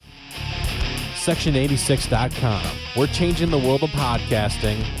Section86.com. We're changing the world of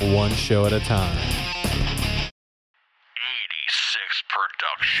podcasting one show at a time. 86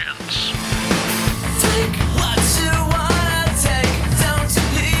 Productions. Take what you wanna take. Don't you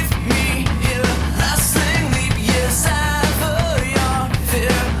leave me here. Lasting leap years ever. Your fear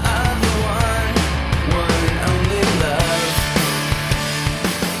of the one and only love.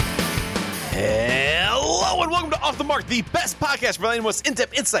 Hello and welcome to Off the Mark, the best podcast providing the most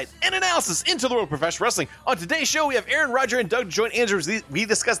in-depth insight and analysis into the world of professional wrestling. On today's show, we have Aaron, Roger, and Doug to join Andrew as we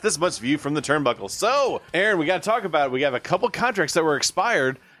discuss this month's view from the turnbuckle. So, Aaron, we got to talk about it. We have a couple contracts that were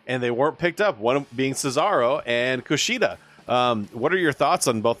expired and they weren't picked up, one being Cesaro and Kushida. What are your thoughts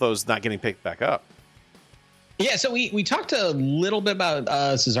on both those not getting picked back up? Yeah, so we talked a little bit about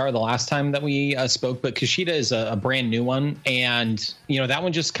Cesaro the last time that we spoke, but Kushida is a brand new one, and that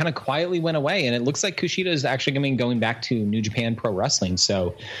one just kind of quietly went away, and it looks like Kushida is actually going to be going back to New Japan Pro Wrestling.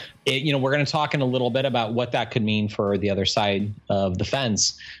 So, we're going to talk in a little bit about what that could mean for the other side of the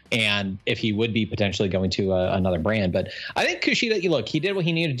fence, and if he would be potentially going to another brand. But I think Kushida, look, he did what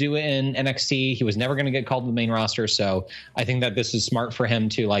he needed to do in NXT. He was never going to get called to the main roster, so I think that this is smart for him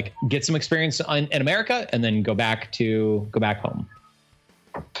to get some experience in America and then go back home.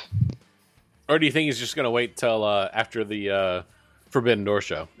 Or do you think he's just going to wait till after the Forbidden Door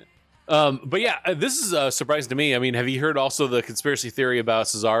show? But yeah, this is a surprise to me. I mean, have you heard also the conspiracy theory about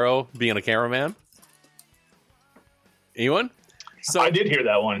Cesaro being a cameraman? Anyone? I did hear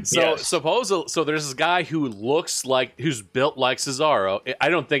that one. So yes. So there's this guy who's built like Cesaro. I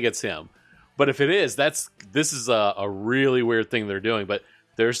don't think it's him, but if it is, this is a really weird thing they're doing. But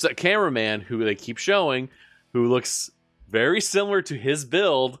there's a cameraman who they keep showing who looks very similar to his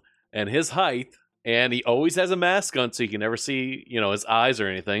build and his height, and he always has a mask on, so you can never see his eyes or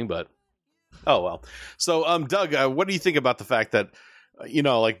anything. But oh well. So Doug, what do you think about the fact that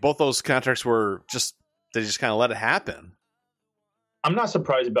both those contracts they just kind of let it happen? I'm not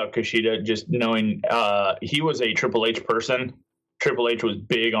surprised about Kushida, just knowing he was a Triple H person. Triple H was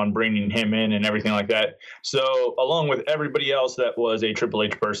big on bringing him in and everything like that. So along with everybody else that was a Triple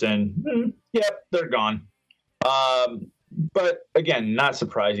H person, they're gone. But again, not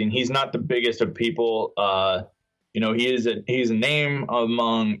surprising. He's not the biggest of people. He's a name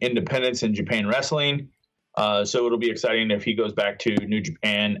among independents in Japan wrestling. So it'll be exciting if he goes back to New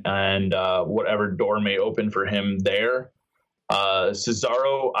Japan and whatever door may open for him there.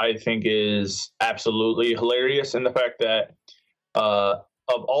 Cesaro, I think, is absolutely hilarious in the fact that of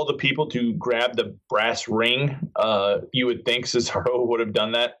all the people to grab the brass ring, you would think Cesaro would have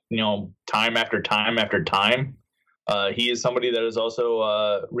done that, time after time after time. He is somebody that has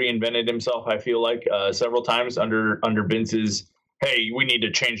also reinvented himself, I feel like, several times under Vince's, hey, we need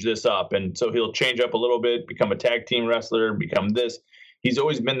to change this up. And so he'll change up a little bit, become a tag team wrestler, become this. He's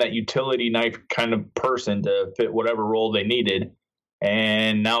always been that utility knife kind of person to fit whatever role they needed.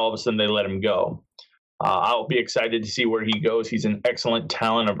 And now all of a sudden they let him go. I'll be excited to see where he goes. He's an excellent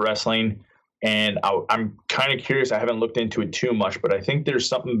talent of wrestling. And I'm kind of curious. I haven't looked into it too much, but I think there's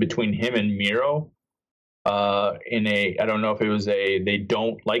something between him and Miro. I don't know if it was they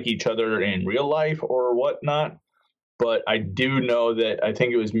don't like each other in real life or whatnot. But I do know that I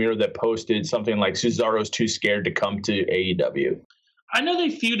think it was Miro that posted something like Cesaro's too scared to come to AEW. I know they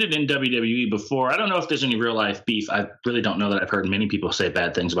feuded in WWE before. I don't know if there's any real life beef. I really don't know that I've heard many people say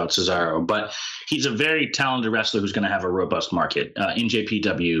bad things about Cesaro, but he's a very talented wrestler who's going to have a robust market.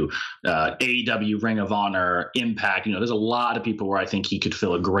 NJPW, AEW, Ring of Honor, Impact. There's a lot of people where I think he could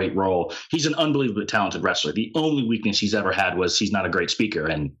fill a great role. He's an unbelievably talented wrestler. The only weakness he's ever had was he's not a great speaker,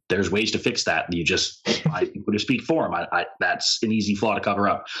 and there's ways to fix that. You just find people to speak for him. That's an easy flaw to cover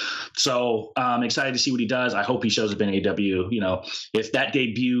up. So I'm excited to see what he does. I hope he shows up in AEW. If that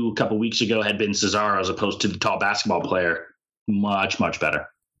debut a couple weeks ago had been Cesaro as opposed to the tall basketball player, much, much better.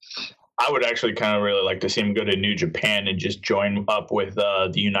 I would actually kind of really like to see him go to New Japan and just join up with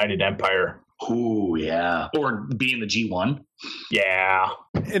the United Empire. Ooh, yeah. Or be in the G1. Yeah.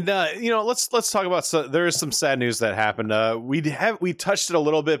 And let's talk about. There is some sad news that happened. We touched it a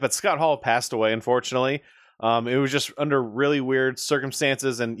little bit, but Scott Hall passed away, unfortunately. It was just under really weird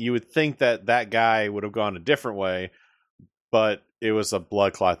circumstances, and you would think that guy would have gone a different way, but it was a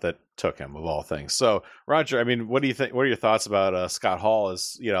blood clot that took him, of all things. So, Roger, I mean, what do you think? What are your thoughts about Scott Hall,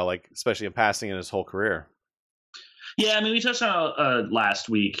 as especially in passing in his whole career? Yeah, I mean, we touched on last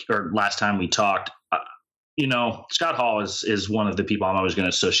week or last time we talked. Scott Hall is one of the people I'm always going to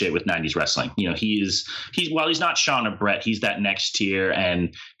associate with 90s wrestling. He's not Shawn or Brett, he's that next tier,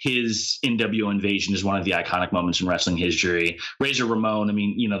 and his NWO invasion is one of the iconic moments in wrestling history. Razor Ramon, I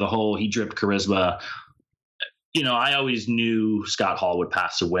mean, he dripped charisma. I always knew Scott Hall would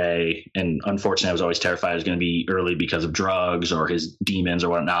pass away. And unfortunately, I was always terrified it was going to be early because of drugs or his demons or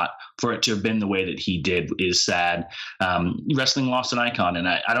whatnot. For it to have been the way that he did is sad. Wrestling lost an icon. And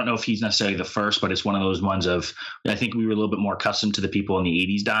I don't know if he's necessarily the first, but it's one of those ones of, I think we were a little bit more accustomed to the people in the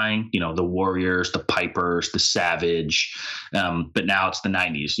 80s dying, the Warriors, the Pipers, the Savage. But now it's the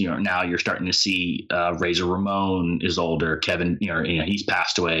 90s. Now you're starting to see Razor Ramon is older. Kevin, he's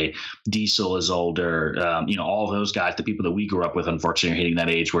passed away. Diesel is older. All those guys, the people that we grew up with, unfortunately, are hitting that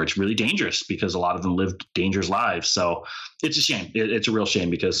age where it's really dangerous because a lot of them lived dangerous lives. So it's a shame. It's a real shame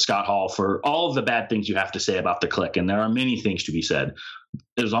because Scott Hall, for all of the bad things you have to say about the Clique, and there are many things to be said,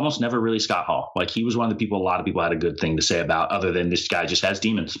 it was almost never really Scott Hall. Like, he was one of the people a lot of people had a good thing to say about, other than this guy just has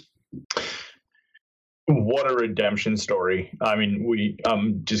demons. What a redemption story. I mean,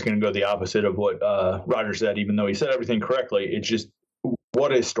 I'm just going to go the opposite of what Roger said, even though he said everything correctly. It's just,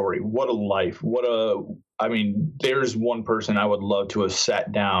 what a story. What a life. There's one person I would love to have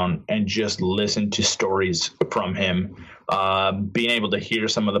sat down and just listened to stories from him. Being able to hear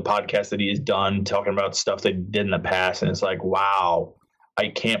some of the podcasts that he has done, talking about stuff that he did in the past. And it's like, wow, I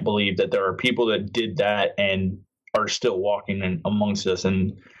can't believe that there are people that did that and are still walking in amongst us.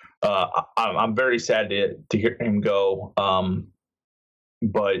 And I'm very sad to hear him go.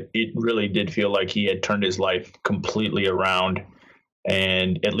 But it really did feel like he had turned his life completely around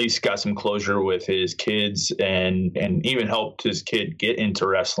and at least got some closure with his kids and even helped his kid get into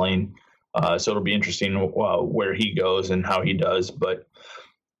wrestling. So it'll be interesting where he goes and how he does. But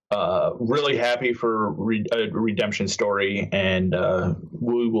really happy for a redemption story, and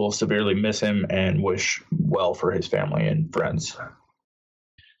we will severely miss him and wish well for his family and friends.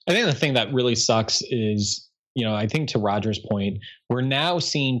 I think the thing that really sucks is, I think to Roger's point, we're now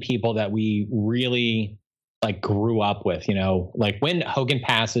seeing people that we really grew up with, like when Hogan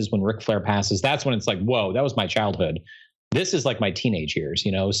passes, when Ric Flair passes, that's when it's like, whoa, that was my childhood. This is like my teenage years,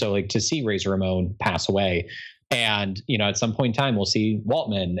 so to see Razor Ramon pass away, and at some point in time we'll see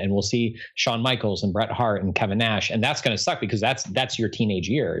Waltman and we'll see Shawn Michaels and Bret Hart and Kevin Nash, and that's going to suck because that's your teenage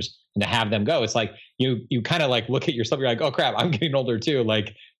years, and to have them go, it's like you kind of look at yourself, you're like, oh crap, I'm getting older too.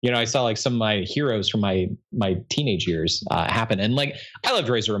 I saw some of my heroes from my teenage years happen, and I loved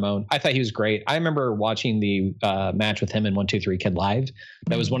Razor Ramon. I thought he was great. I remember watching the match with him in 1-2-3 Kid Live.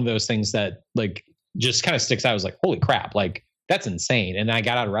 That was one of those things that just kind of sticks out. I was like, holy crap, that's insane. And I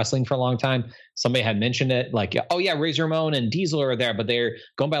got out of wrestling for a long time. Somebody had mentioned it, oh yeah, Razor Ramon and Diesel are there, but they're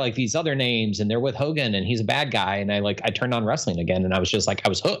going by these other names, and they're with Hogan, and he's a bad guy. And I turned on wrestling again, and I was just I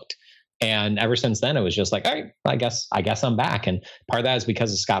was hooked. And ever since then, it was just all right, I guess I'm back. And part of that is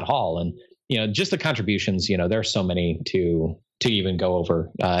because of Scott Hall, and just the contributions. There's so many to even go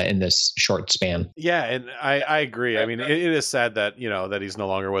over in this short span. Yeah, and I agree. I mean, it is sad that that he's no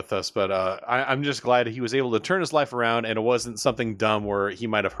longer with us, but I'm just glad he was able to turn his life around, and it wasn't something dumb where he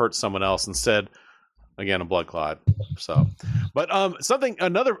might have hurt someone else instead. Again, a blood clot. So, but something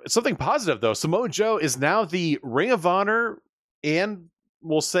positive though. Samoa Joe is now the Ring of Honor and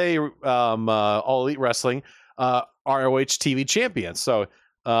we'll say All Elite Wrestling ROH TV champion. So,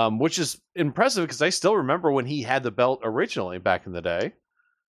 which is impressive because I still remember when he had the belt originally back in the day.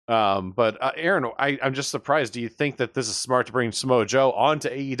 But Aaron, I'm just surprised. Do you think that this is smart to bring Samoa Joe onto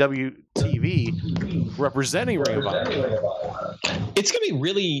AEW TV representing Ring of Honor? It's going to be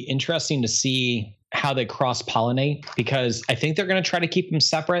really interesting to see how they cross-pollinate, because I think they're going to try to keep them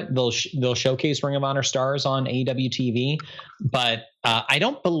separate. They'll showcase Ring of Honor stars on AEW TV, but I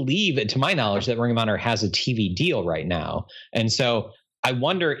don't believe, to my knowledge, that Ring of Honor has a TV deal right now. And so I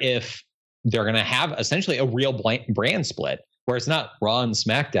wonder if they're going to have essentially a real brand split where it's not Raw and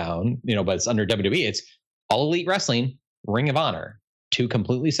SmackDown, but it's under WWE. It's All Elite Wrestling, Ring of Honor, two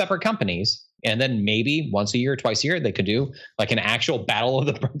completely separate companies. And then maybe once a year, twice a year, they could do an actual battle of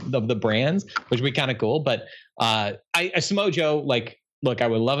the brands, which would be kind of cool. But Samoa Joe, look, I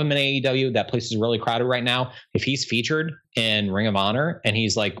would love him in AEW. That place is really crowded right now. If he's featured in Ring of Honor and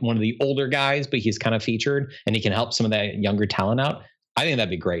he's one of the older guys, but he's kind of featured and he can help some of that younger talent out, I think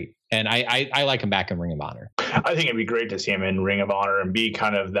that'd be great. And I like him back in Ring of Honor. I think it'd be great to see him in Ring of Honor and be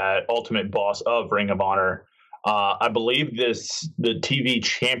kind of that ultimate boss of Ring of Honor. I believe the TV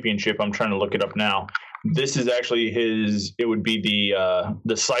championship, I'm trying to look it up now. This is actually it would be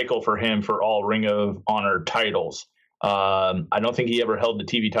the cycle for him for all Ring of Honor titles. I don't think he ever held the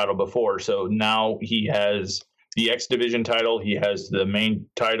TV title before. So now he has the X Division title. He has the main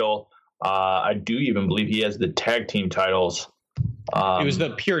title. I do even believe he has the tag team titles. It was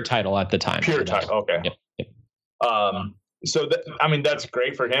the pure title at the time. Pure title. Okay. Yep. So that's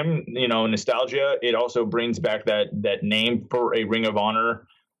great for him, nostalgia. It also brings back that name for a Ring of Honor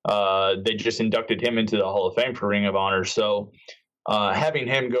They just inducted him into the Hall of Fame for Ring of Honor. So having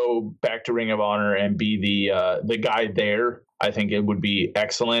him go back to Ring of Honor and be the guy there, I think it would be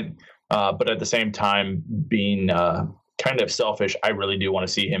excellent. But at the same time, being kind of selfish, I really do want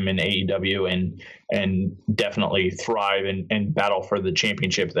to see him in AEW and definitely thrive and battle for the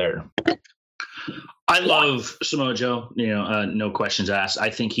championship there. I love Samoa Joe, no questions asked. I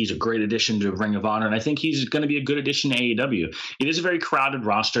think he's a great addition to Ring of Honor, and I think he's going to be a good addition to AEW. It is a very crowded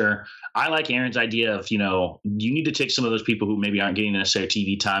roster. I like Aaron's idea of, you need to take some of those people who maybe aren't getting necessary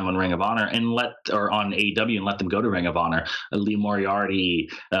TV time on Ring of Honor or on AEW and let them go to Ring of Honor. Lee Moriarty,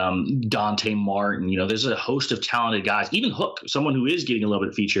 Dante Martin, there's a host of talented guys. Even Hook, someone who is getting a little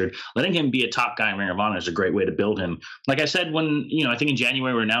bit featured, letting him be a top guy in Ring of Honor is a great way to build him. Like I said, when, I think in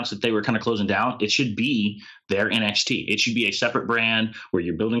January we announced that they were kind of closing down, it should be their NXT. It should be a separate brand where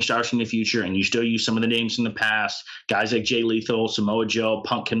you're building stars in the future and you still use some of the names in the past. Guys like Jay Lethal, Samoa Joe,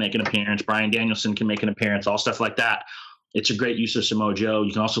 Punk can make an appearance, Bryan Danielson can make an appearance, all stuff like that. It's a great use of Samoa Joe.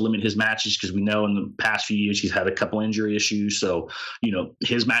 You can also limit his matches because we know in the past few years he's had a couple injury issues. So,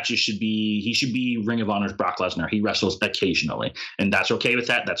 his matches should be Ring of Honor's Brock Lesnar. He wrestles occasionally, and that's okay with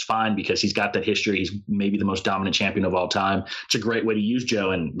that. That's fine because he's got that history. He's maybe the most dominant champion of all time. It's a great way to use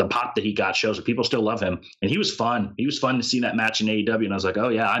Joe, and the pop that he got shows that people still love him. And he was fun. He was fun to see that match in AEW, and I was like, oh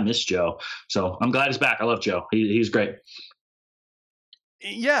yeah, I miss Joe. So I'm glad he's back. I love Joe. He's great.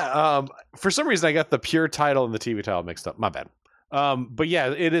 Yeah, for some reason I got the pure title and the TV title mixed up. My bad. But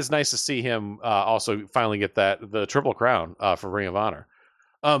yeah, it is nice to see him also finally get the Triple Crown for Ring of Honor.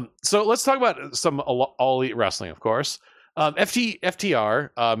 So let's talk about some All Elite Wrestling, of course.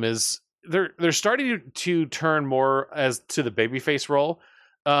 FTR is they're starting to turn more as to the babyface role,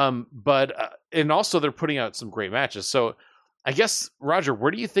 but and also they're putting out some great matches. So I guess, Roger,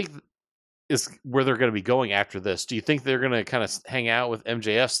 where do you think is where they're going to be going after this? Do you think they're going to kind of hang out with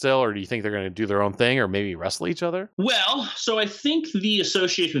MJF still, or do you think they're going to do their own thing or maybe wrestle each other? Well, so I think the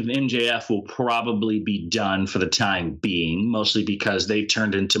association with MJF will probably be done for the time being, mostly because they've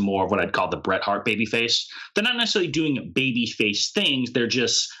turned into more of what I'd call the Bret Hart babyface. They're not necessarily doing babyface things. They're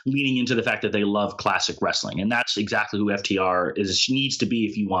just leaning into the fact that they love classic wrestling. And that's exactly who FTR needs to be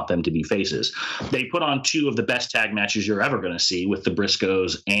if you want them to be faces. They put on two of the best tag matches you're ever going to see with the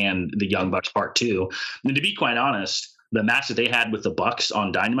Briscoes and the Young Bucks Part 2. And to be quite honest, the match that they had with the Bucks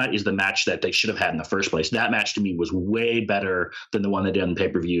on Dynamite is the match that they should have had in the first place. That match to me was way better than the one they did on the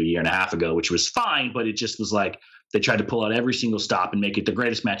pay-per-view a year and a half ago, which was fine, but it just was like they tried to pull out every single stop and make it the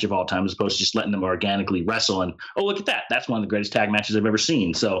greatest match of all time as opposed to just letting them organically wrestle. And, oh, look at that. That's one of the greatest tag matches I've ever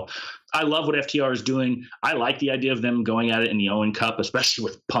seen. So I love what FTR is doing. I like the idea of them going at it in the Owen Cup, especially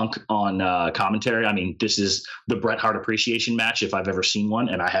with Punk on commentary. I mean, this is the Bret Hart appreciation match if I've ever seen one,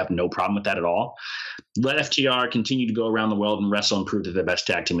 and I have no problem with that at all. Let FTR continue to go around the world and wrestle and prove that they're the best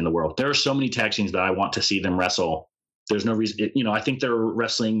tag team in the world. There are so many tag teams that I want to see them wrestle. There's no reason. I think they're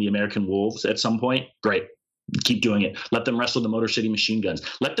wrestling the American Wolves at some point. Great. Keep doing it. Let them wrestle the Motor City Machine Guns.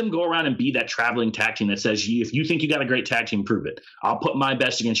 Let them go around and be that traveling tag team that says, if you think you got a great tag team, prove it. I'll put my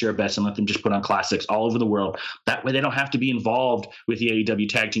best against your best and let them just put on classics all over the world. That way they don't have to be involved with the AEW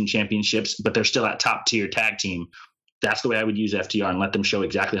Tag Team Championships, but they're still that top tier tag team. That's the way I would use FTR and let them show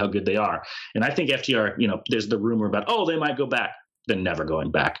exactly how good they are. And I think FTR, there's the rumor about, they might go back. They're never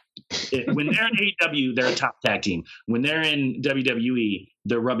going back. When they're in AEW, they're a top tag team. When they're in WWE,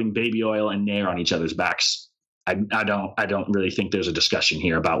 they're rubbing baby oil and Nair on each other's backs. I don't really think there's a discussion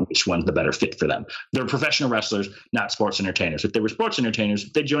here about which one's the better fit for them. They're professional wrestlers, not sports entertainers. If they were sports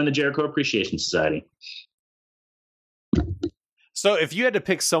entertainers, they'd join the Jericho Appreciation Society. So if you had to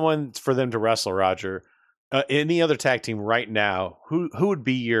pick someone for them to wrestle, Roger, any other tag team right now, who would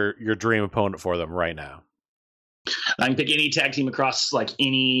be your dream opponent for them right now? I can pick any tag team across like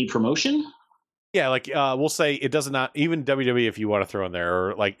any promotion. Yeah, like we'll say it doesn't not even WWE if you want to throw in there,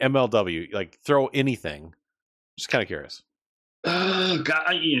 or like MLW, like throw anything. Just kind of curious.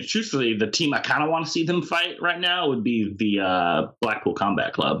 God, truthfully, the team I kind of want to see them fight right now would be the Blackpool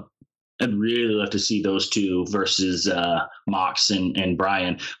Combat Club. I'd really love to see those two versus Mox and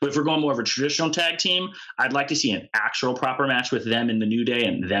Brian. But if we're going more of a traditional tag team, I'd like to see an actual proper match with them in the New Day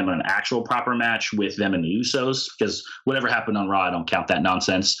and them an actual proper match with them and the Usos, because whatever happened on Raw, I don't count that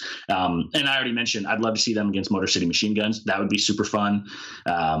nonsense. And I already mentioned I'd love to see them against Motor City Machine Guns. That would be super fun.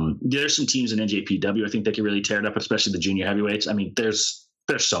 There's some teams in NJPW I think they could really tear it up, especially the junior heavyweights. I mean, there's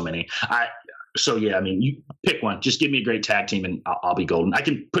so many. So, yeah, I mean, you pick one. Just give me a great tag team, and I'll be golden. I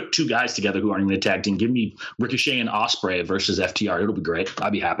can put two guys together who aren't even a tag team. Give me Ricochet and Ospreay versus FTR. It'll be great.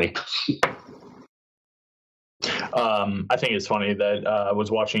 I'll be happy. I think it's funny that I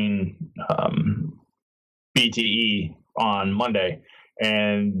was watching BTE on Monday,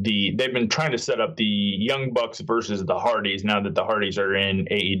 and they've been trying to set up the Young Bucks versus the Hardys now that the Hardys are in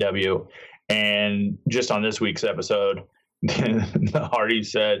AEW. And just on this week's episode, the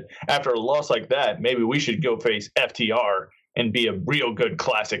Hardys said, after a loss like that, maybe we should go face FTR and be a real good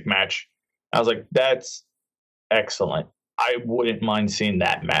classic match. I was like, that's excellent. I wouldn't mind seeing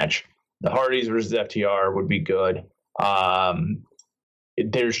that match. The Hardys versus FTR would be good.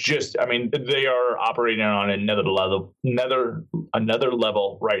 There's just, I mean, they are operating on another level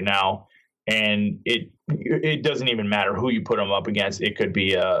right now, and it doesn't even matter who you put them up against. It could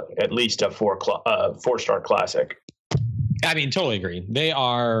be at least a 4-star classic. I mean, totally agree. They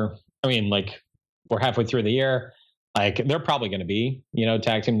are. I mean, like, we're halfway through the year. Like, they're probably going to be,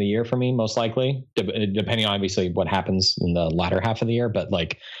 tag team of the year for me, most likely, depending on obviously what happens in the latter half of the year. But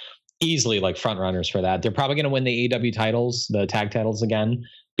like, easily like front runners for that. They're probably going to win the AEW titles, the tag titles again,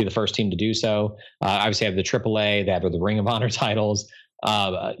 be the first team to do so. Obviously have the AAA, they have the Ring of Honor titles.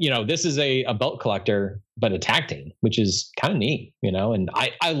 This is a belt collector, but a tag team, which is kind of neat, and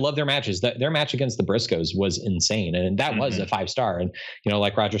I love their matches. Their match against the Briscoes was insane. And that was a 5-star. And,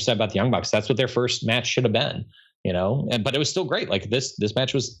 like Roger said about the Young Bucks, that's what their first match should have been, but it was still great. Like this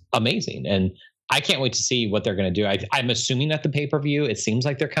match was amazing. And I can't wait to see what they're going to do. I'm assuming at the pay-per-view, it seems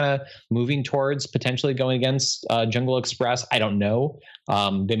like they're kind of moving towards potentially going against Jungle Express. I don't know.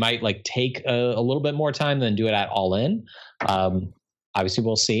 They might like take a little bit more time than do it at All In. Obviously,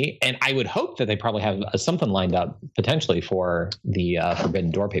 we'll see. And I would hope that they probably have something lined up potentially for the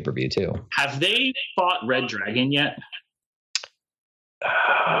Forbidden Door pay-per-view too. Have they fought Red Dragon yet?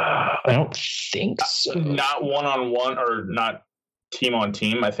 I don't think so. Not one-on-one or not team on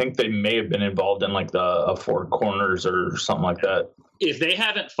team. I think they may have been involved in like the Four Corners or something like that. If they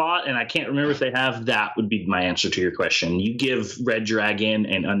haven't fought, and I can't remember if they have, that would be my answer to your question. You give Red Dragon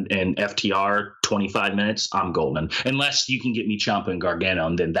and FTR 25 minutes, I'm golden. Unless you can get me Ciampa and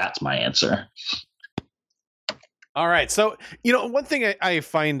Gargano, then that's my answer. All right. So, one thing I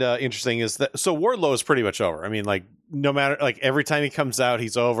find interesting is that, so Wardlow is pretty much over. I mean, like, no matter, like, every time he comes out,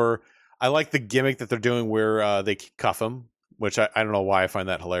 he's over. I like the gimmick that they're doing where they cuff him, which I don't know why I find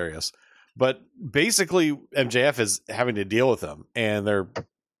that hilarious. But basically, MJF is having to deal with him, and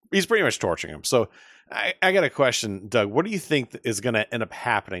he's pretty much torturing him. So I got a question, Doug. What do you think is going to end up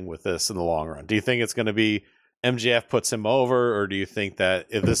happening with this in the long run? Do you think it's going to be MJF puts him over, or do you think that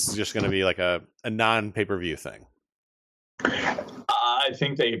if this is just going to be like a non-pay-per-view thing? I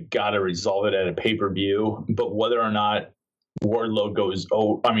think they've got to resolve it at a pay-per-view, but whether or not Wardlow goes,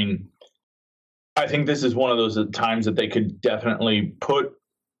 I think this is one of those times that they could definitely put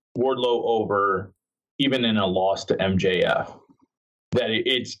Wardlow over, even in a loss to MJF. That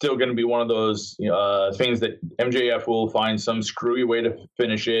it's still going to be one of those things that MJF will find some screwy way to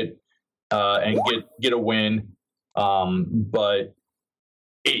finish it and get a win. But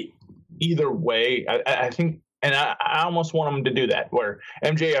either way, I think, and I almost want them to do that, where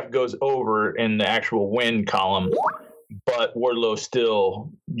MJF goes over in the actual win column, but Wardlow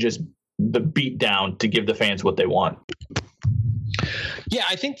still just the beat down to give the fans what they want. Yeah,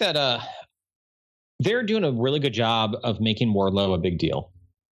 I think that they're doing a really good job of making Wardlow a big deal.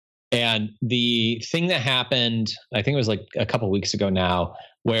 And the thing that happened, I think it was like a couple of weeks ago now,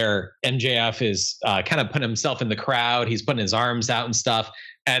 where MJF is kind of putting himself in the crowd. He's putting his arms out and stuff,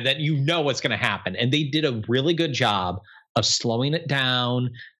 and that what's going to happen. And they did a really good job of slowing it down.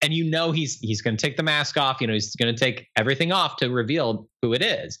 And he's going to take the mask off. He's going to take everything off to reveal who it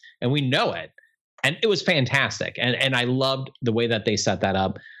is. And we know it. And it was fantastic. And I loved the way that they set that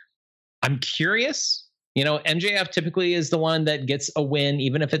up. I'm curious. MJF typically is the one that gets a win,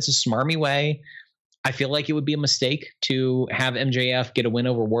 even if it's a smarmy way. I feel like it would be a mistake to have MJF get a win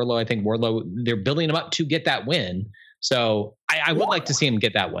over Wardlow. I think Wardlow, they're building him up to get that win. So I would like to see him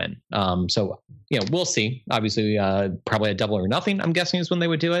get that win. We'll see. Obviously, probably a Double or Nothing, I'm guessing, is when they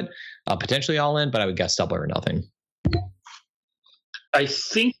would do it. Potentially All In, but I would guess Double or Nothing. I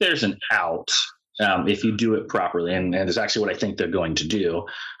think there's an out. If you do it properly, and it's actually what I think they're going to do.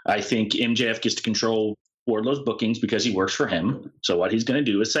 I think MJF gets to control Wardlow's bookings because he works for him. So what he's going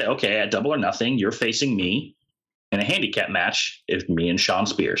to do is say, okay, at Double or Nothing, you're facing me in a handicap match. It's me and Shawn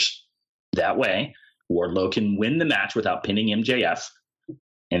Spears. That way, Wardlow can win the match without pinning MJF.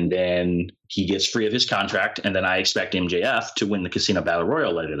 And then he gets free of his contract. And then I expect MJF to win the Casino Battle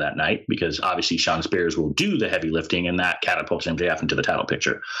Royal later that night, because obviously Shawn Spears will do the heavy lifting, and that catapults MJF into the title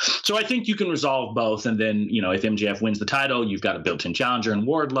picture. So I think you can resolve both. And then, if MJF wins the title, you've got a built-in challenger in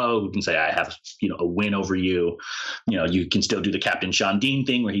Wardlow who can say, I have, a win over you. You can still do the Captain Shawn Dean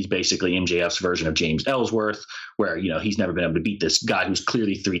thing, where he's basically MJF's version of James Ellsworth, where, he's never been able to beat this guy who's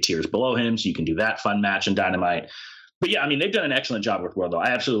clearly 3 tiers below him. So you can do that fun match in Dynamite. But yeah, I mean, they've done an excellent job with Wardlow. I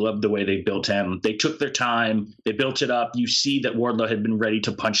absolutely love the way they built him. They took their time. They built it up. You see that Wardlow had been ready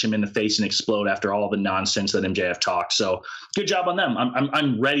to punch him in the face and explode after all the nonsense that MJF talked. So good job on them.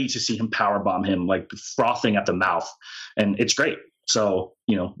 I'm ready to see him powerbomb him, like frothing at the mouth. And it's great. So,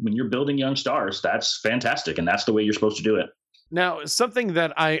 when you're building young stars, that's fantastic. And that's the way you're supposed to do it. Now, something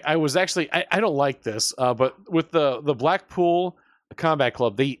that I was actually, I don't like this, but with the Blackpool Combat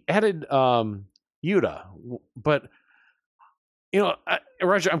Club, they added Yuta. But,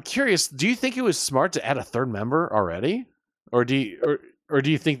 Roger, I'm curious, do you think it was smart to add a third member already? Or do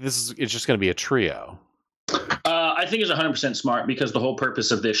you think it's just going to be a trio? I think it's 100% smart because the whole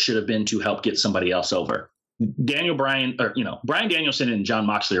purpose of this should have been to help get somebody else over. Bryan Danielson and Jon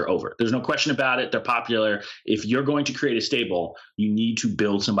Moxley are over. There's no question about it. They're popular. If you're going to create a stable, you need to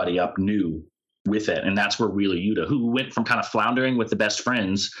build somebody up new with it. And that's where Wheeler Yuta, who went from kind of floundering with the best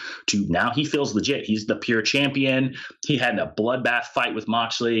friends to now he feels legit. He's the pure champion. He had a bloodbath fight with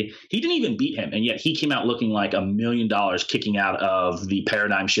Moxley. He didn't even beat him. And yet he came out looking like $1 million kicking out of the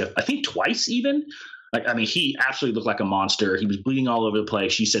paradigm shift, I think twice even. He absolutely looked like a monster. He was bleeding all over the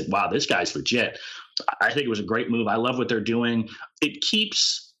place. She said, wow, this guy's legit. I think it was a great move. I love what they're doing. It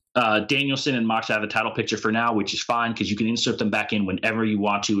keeps Danielson and Mox out of the title picture for now, which is fine because you can insert them back in whenever you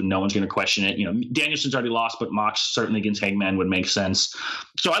want to and no one's going to question it. Danielson's already lost, but Mox certainly against Hangman would make sense.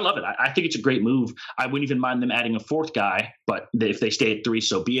 So I love it. I think it's a great move. I wouldn't even mind them adding a fourth guy, but if they stay at 3,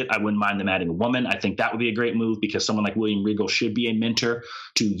 so be it. I wouldn't mind them adding a woman. I think that would be a great move because someone like William Regal should be a mentor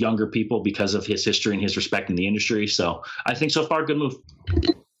to younger people because of his history and his respect in the industry. So I think so far, good move.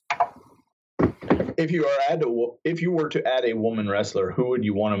 If you were to add a woman wrestler, who would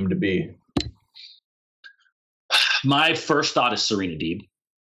you want them to be? My first thought is Serena Deeb.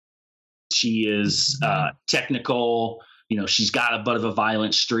 She is technical. She's got a bit of a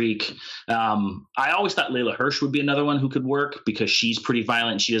violent streak. I always thought Layla Hirsch would be another one who could work because she's pretty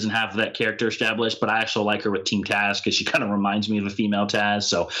violent and she doesn't have that character established, but I actually like her with Team Taz because she kind of reminds me of a female Taz.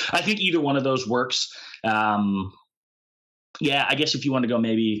 So I think either one of those works. Yeah, I guess if you want to go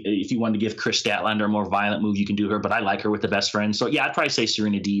if you want to give Chris Statlander a more violent move, you can do her, but I like her with the best friend. So yeah, I'd probably say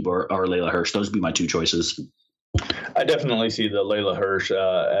Serena Deeb or Layla Hirsch. Those would be my two choices. I definitely see the Layla Hirsch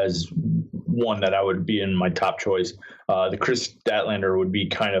as one that I would be in my top choice. The Chris Statlander would be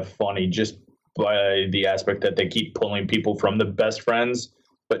kind of funny just by the aspect that they keep pulling people from the best friends,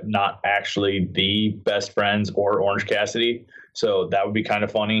 but not actually the best friends or Orange Cassidy. So that would be kind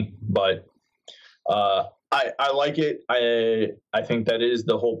of funny, but I like it. I think that is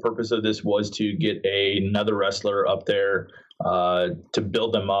the whole purpose of this was to get another wrestler up there to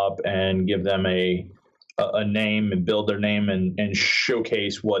build them up and give them a name and build their name and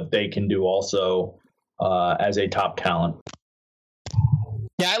showcase what they can do also as a top talent.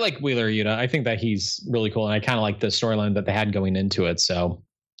 Yeah, I like Wheeler Yuta. I think that he's really cool, and I kind of like the storyline that they had going into it. So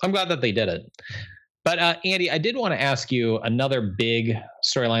I'm glad that they did it. But Andy, I did want to ask you another big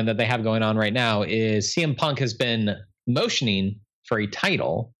storyline that they have going on right now is CM Punk has been motioning for a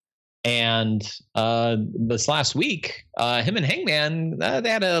title. And this last week, him and Hangman,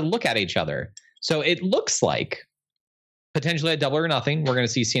 they had a look at each other. So it looks like potentially at Double or Nothing, we're going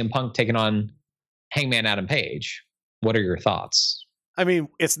to see CM Punk taking on Hangman Adam Page. What are your thoughts? I mean,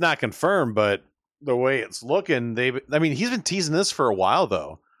 it's not confirmed, but the way it's looking, he's been teasing this for a while,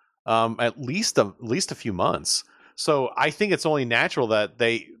 though. At least a few months. So I think it's only natural that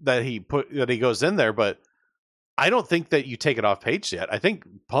he goes in there, but I don't think that you take it off Page yet. I think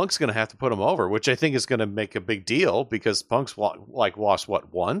Punk's going to have to put him over, which I think is going to make a big deal because Punk's lost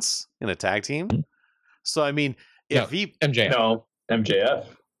once in a tag team. Mm-hmm. So I mean, MJF beat him in Chicago.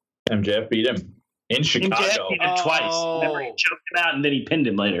 MJF beat him twice. Remember, he choked him out and then he pinned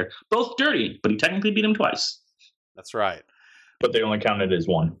him later. Both dirty, but he technically beat him twice. That's right. But they only counted as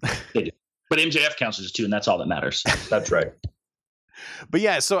one. They do. But MJF counts as 2, and that's all that matters. That's right. But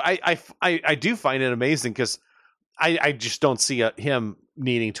yeah, so I do find it amazing because I just don't see him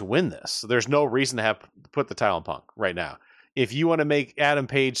needing to win this. There's no reason to put the title on Punk right now. If you want to make Adam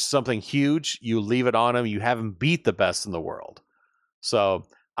Page something huge, you leave it on him. You have him beat the best in the world. So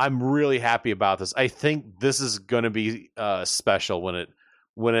I'm really happy about this. I think this is going to be special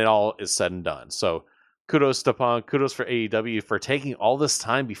when it all is said and done. So kudos to Punk. Kudos for AEW for taking all this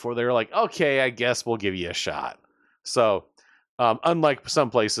time before they were like, okay, I guess we'll give you a shot. So unlike some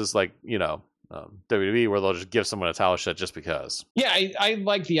places like, WWE where they'll just give someone a title shot just because. Yeah, I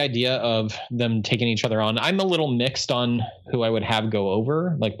like the idea of them taking each other on. I'm a little mixed on who I would have go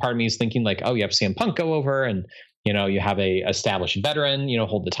over. Like part of me is thinking like, oh, you have CM Punk go over and you have a established veteran,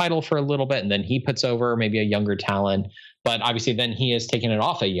 hold the title for a little bit, and then he puts over maybe a younger talent. But obviously, then he is taking it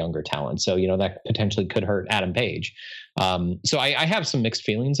off a younger talent, so that potentially could hurt Adam Page. So I have some mixed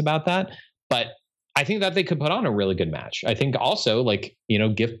feelings about that, but I think that they could put on a really good match. I think also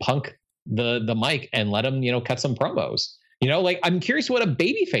give Punk the mic and let him cut some promos. I'm curious what a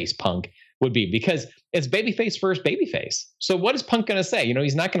babyface Punk would be, because it's babyface versus babyface. So what is Punk going to say?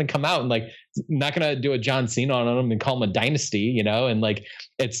 He's not going to come out and not going to do a John Cena on him and call him a dynasty, and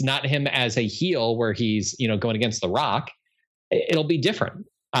it's not him as a heel where he's, going against The Rock. It'll be different.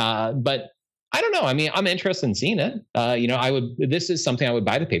 But I don't know. I mean, I'm interested in seeing it. This is something I would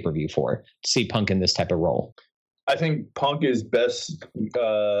buy the pay-per-view for, to see Punk in this type of role. I think Punk is best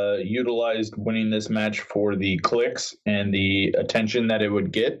utilized winning this match for the clicks and the attention that it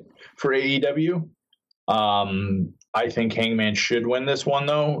would get for AEW. I think Hangman should win this one,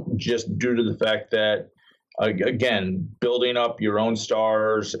 though, just due to the fact that, again, building up your own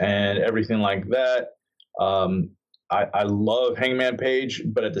stars and everything like that. I love Hangman Page,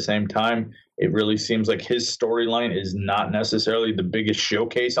 but at the same time, it really seems like his storyline is not necessarily the biggest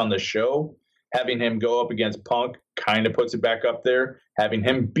showcase on the show. Having him go up against Punk kind of puts it back up there. Having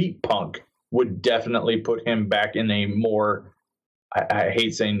him beat Punk would definitely put him back in a more, I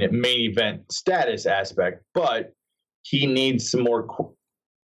hate saying that, main event status aspect, but he needs some more.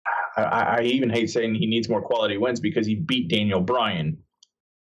 I even hate saying he needs more quality wins because he beat Daniel Bryan.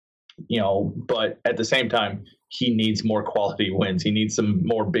 But at the same time, he needs more quality wins. He needs some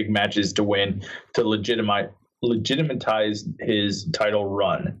more big matches to win to legitimatize his title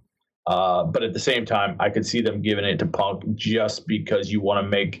run. But at the same time, I could see them giving it to Punk just because you want to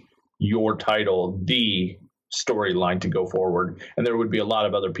make your title the storyline to go forward. And there would be a lot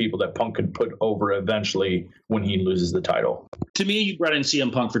of other people that Punk could put over eventually when he loses the title. To me, you brought in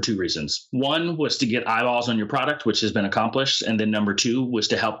CM Punk for two reasons. One was to get eyeballs on your product, which has been accomplished. And then number two was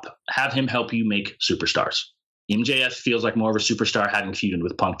to have him help you make superstars. MJF feels like more of a superstar having feuded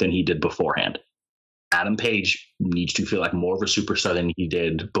with Punk than he did beforehand. Adam Page needs to feel like more of a superstar than he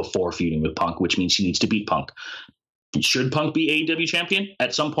did before feuding with Punk, which means he needs to beat Punk. Should Punk be AEW champion?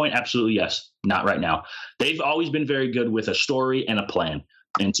 At some point, absolutely yes. Not right now. They've always been very good with a story and a plan.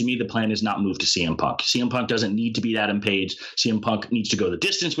 And to me, the plan is not move to CM Punk. CM Punk doesn't need to beat Adam Page. CM Punk needs to go the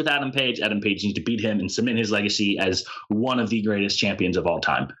distance with Adam Page. Adam Page needs to beat him and cement his legacy as one of the greatest champions of all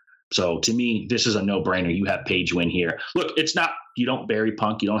time. So to me, this is a no-brainer. You have Page win here. Look, it's not, you don't bury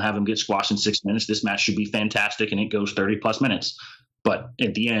Punk. You don't have him get squashed in 6 minutes. This match should be fantastic, and it goes 30-plus minutes. But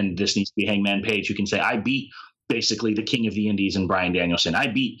at the end, this needs to be Hangman Page who can say, I beat basically the King of the Indies and Bryan Danielson. I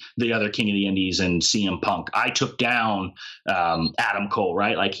beat the other King of the Indies and CM Punk. I took down Adam Cole,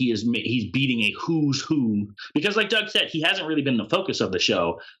 right? Like he's beating a who's who, because like Doug said, he hasn't really been the focus of the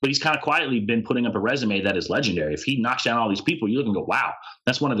show, but he's kind of quietly been putting up a resume that is legendary. If he knocks down all these people, you look and go, wow,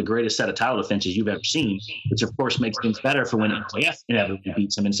 that's one of the greatest set of title defenses you've ever seen, which of course makes things better for when MJF inevitably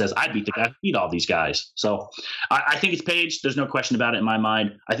beats him and says, I beat the guy who beat all these guys. So I think it's Page. There's no question about it in my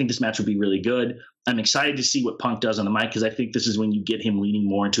mind. I think this match will be really good. I'm excited to see what Punk does on the mic, because I think this is when you get him leaning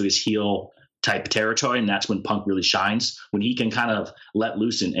more into his heel type territory, and that's when Punk really shines. When he can kind of let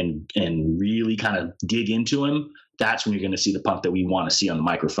loose and really kind of dig into him, that's when you're going to see the Punk that we want to see on the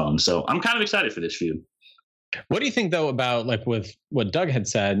microphone. So I'm kind of excited for this feud. What do you think, though, about like with what Doug had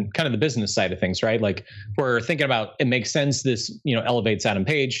said, kind of the business side of things, right? Like we're thinking about, it makes sense this, elevates Adam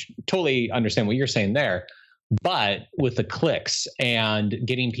Page. Totally understand what you're saying there. But with the clicks and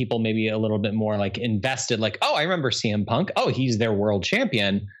getting people maybe a little bit more like invested, like, oh, I remember CM Punk. Oh, he's their world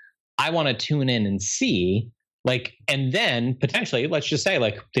champion. I want to tune in and see, like, and then potentially, let's just say,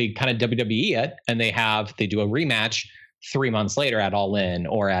 like, they kind of WWE it and they do a rematch 3 months later at All In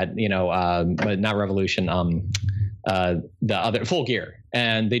or at, but not Revolution, the other Full Gear.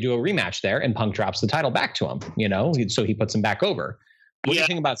 And they do a rematch there and Punk drops the title back to him, so he puts him back over. What do you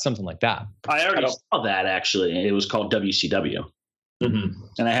think about something like that? I already saw that, actually. It was called WCW. Mm-hmm.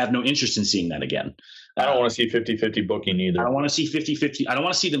 And I have no interest in seeing that again. I don't want to see 50-50 booking either. I don't want to see 50-50. I don't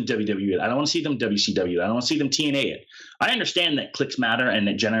want to see them WWE it. I don't want to see them WCW it. I don't want to see them TNA it. I understand that clicks matter and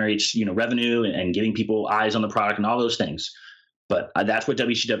it generates, revenue and getting people eyes on the product and all those things. But that's what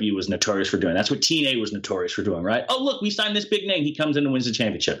WCW was notorious for doing. That's what TNA was notorious for doing, right? Oh, look, we signed this big name. He comes in and wins the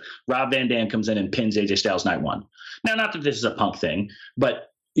championship. Rob Van Dam comes in and pins AJ Styles night one. Now, not that this is a Punk thing,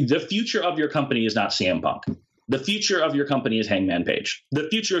 but the future of your company is not CM Punk. The future of your company is Hangman Page. The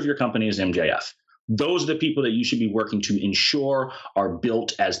future of your company is MJF. Those are the people that you should be working to ensure are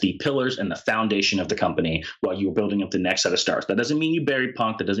built as the pillars and the foundation of the company while you're building up the next set of stars. That doesn't mean you bury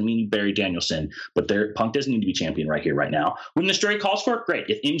Punk. That doesn't mean you bury Danielson. But Punk doesn't need to be champion right here, right now. When the story calls for it, great.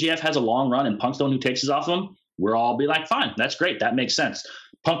 If MJF has a long run and Punk's the one who takes us off him, we'll all be like, fine, that's great. That makes sense.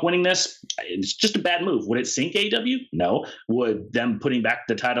 Punk winning this, it's just a bad move. Would it sink AEW? No. Would them putting back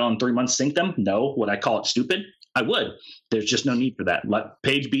the title in 3 months sink them? No. Would I call it stupid? I would. There's just no need for that. Let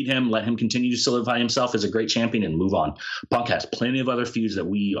Page beat him. Let him continue to solidify himself as a great champion and move on. Punk has plenty of other feuds that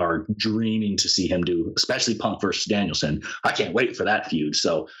we are dreaming to see him do, especially Punk versus Danielson. I can't wait for that feud.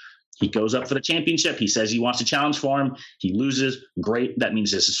 So he goes up for the championship. He says he wants to challenge for him. He loses. Great. That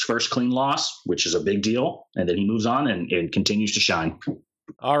means it's his first clean loss, which is a big deal. And then he moves on and continues to shine.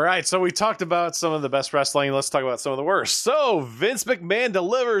 All right, so we talked about some of the best wrestling. Let's talk about some of the worst. So Vince McMahon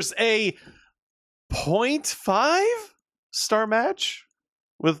delivers a 0.5 star match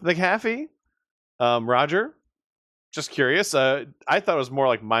with McAfee. Roger, just curious. I thought it was more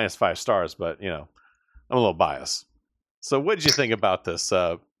like -5 stars, but I'm a little biased. So what did you think about this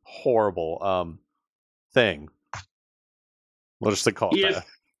horrible thing? We'll just call it that.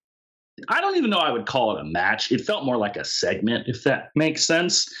 I don't even know I would call it a match. It felt more like a segment, if that makes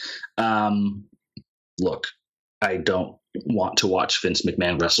sense. Look, I don't want to watch Vince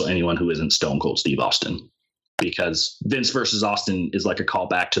McMahon wrestle anyone who isn't Stone Cold Steve Austin, because Vince versus Austin is like a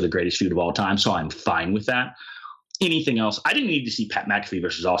callback to the greatest feud of all time, so I'm fine with that. Anything else, I didn't need to see Pat McAfee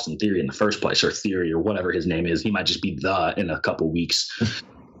versus Austin Theory in the first place, or Theory, or whatever his name is. He might just be in a couple weeks.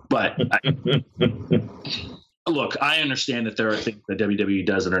 But look, I understand that there are things that WWE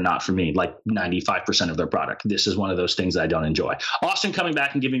does that are not for me, like 95% of their product. This is one of those things that I don't enjoy. Austin coming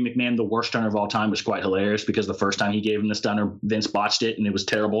back and giving McMahon the worst stunner of all time was quite hilarious, because the first time he gave him the stunner, Vince botched it and it was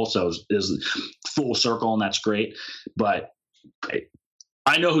terrible. So it was full circle, and that's great. But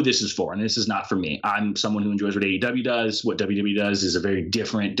I know who this is for, and this is not for me. I'm someone who enjoys what AEW does. What WWE does is a very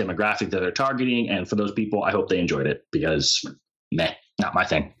different demographic that they're targeting. And for those people, I hope they enjoyed it, because not my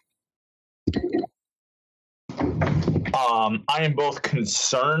thing. I am both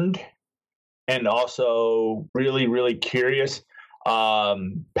concerned and also really, really curious.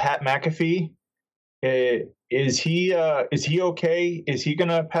 Pat McAfee, is he okay? Is he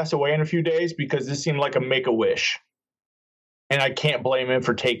gonna pass away in a few days? Because this seemed like a make-a-wish, and I can't blame him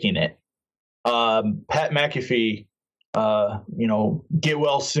for taking it. Pat McAfee, get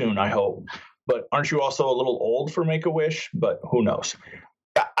well soon, I hope. But aren't you also a little old for Make-A-Wish? But who knows?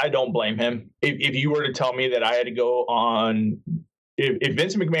 I don't blame him. If you were to tell me that I had to go on, if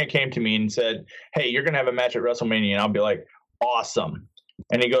Vince McMahon came to me and said, "Hey, you're going to have a match at WrestleMania," and I'll be like, "Awesome."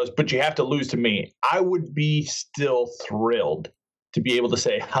 And he goes, "But you have to lose to me," I would be still thrilled to be able to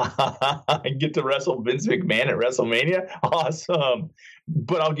say, I get to wrestle Vince McMahon at WrestleMania. Awesome.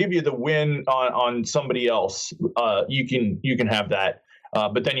 But I'll give you the win on somebody else. You can have that.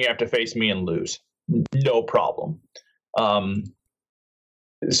 But then you have to face me and lose. No problem.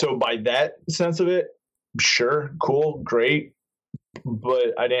 So by that sense of it, sure, cool, great,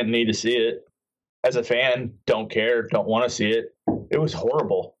 but I didn't need to see it. As a fan, don't care, don't want to see it. It was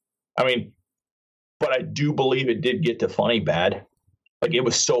horrible. I mean, but I do believe it did get to funny bad. Like, it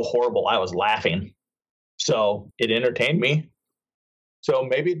was so horrible, I was laughing. So it entertained me. So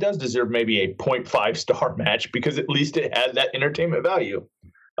maybe it does deserve maybe a 0.5 star match, because at least it had that entertainment value.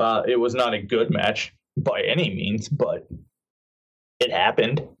 It was not a good match by any means, but it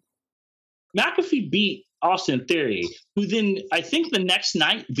happened. McAfee beat Austin Theory, who then, I think the next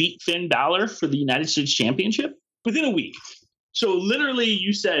night, beat Finn Balor for the United States Championship within a week. So literally,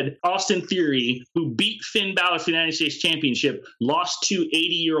 you said Austin Theory, who beat Finn Balor for the United States Championship, lost to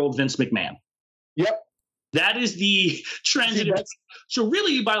 80-year-old Vince McMahon. Yep. That is the transitive. So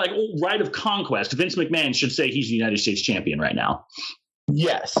really, by like right of conquest, Vince McMahon should say he's the United States champion right now.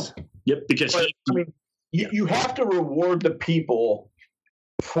 Yes. Yep, because you have to reward the people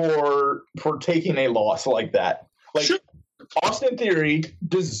for taking a loss like that. Like, sure. Austin Theory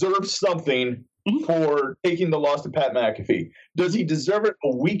deserves something for taking the loss to Pat McAfee. Does he deserve it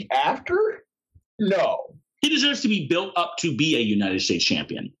a week after? No. He deserves to be built up to be a United States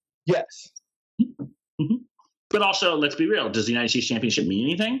champion. Yes. Mm-hmm. But also, let's be real. Does the United States Championship mean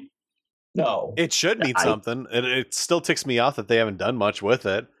anything? No. It should mean something. It still ticks me off that they haven't done much with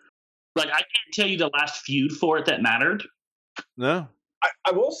it. Like, I can't tell you the last feud for it that mattered. No.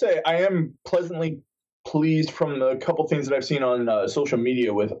 I will say I am pleasantly pleased from the couple things that I've seen on social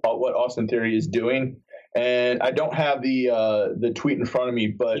media with what Austin Theory is doing. And I don't have the tweet in front of me,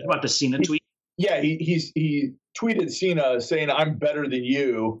 but you about the Cena tweet? Yeah, he tweeted Cena saying, "I'm better than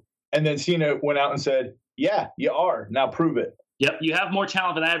you," and then Cena went out and said, "Yeah, you are. Now prove it." Yep, you have more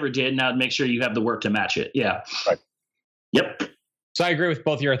talent than I ever did. Now make sure you have the work to match it. Yeah. Right. Yep. So I agree with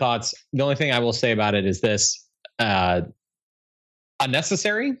both your thoughts. The only thing I will say about it is this: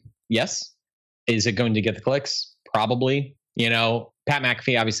 unnecessary, yes. Is it going to get the clicks? Probably. You know, Pat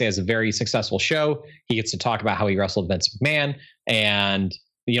McAfee obviously has a very successful show. He gets to talk about how he wrestled Vince McMahon, and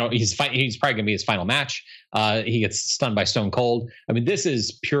you know he's probably going to be his final match. He gets stunned by Stone Cold. I mean, this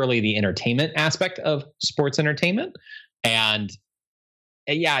is purely the entertainment aspect of sports entertainment, and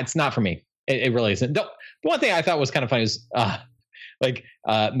yeah, it's not for me. It really isn't. The one thing I thought was kind of funny is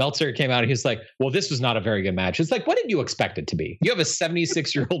Meltzer came out and he's like, well, this was not a very good match. It's like, what did you expect it to be? You have a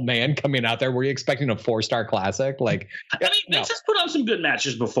 76-year-old man coming out there. Were you expecting a 4-star classic? Like, I mean, Vince has put on some good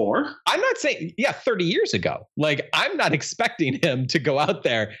matches before. I'm not saying, 30 years ago. Like, I'm not expecting him to go out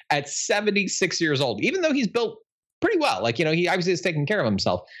there at 76 years old, even though he's built pretty well. Like, you know, he obviously is taking care of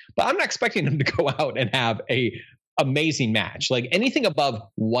himself, but I'm not expecting him to go out and have a amazing match. Like anything above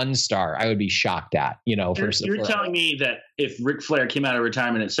 1 star, I would be shocked at, you know. You're telling me that if Ric Flair came out of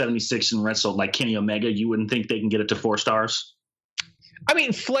retirement at 76 and wrestled like Kenny Omega, you wouldn't think they can get it to 4 stars? I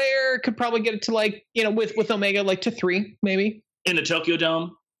mean, Flair could probably get it to like, you know, with Omega, like to 3, maybe. In the Tokyo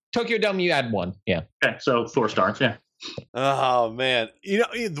Dome? Tokyo Dome, you add 1. Yeah. Okay, so 4 stars, yeah. Oh man, you know,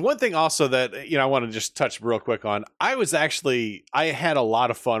 the one thing also that, you know, I want to just touch real quick on, I had a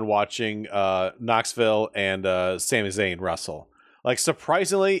lot of fun watching Knoxville and Sami Zayn wrestle. Like,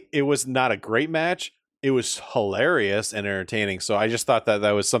 surprisingly, it was not a great match. It was hilarious and entertaining. So I just thought that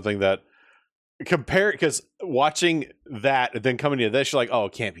was something that because watching that and then coming to this, you're like, oh,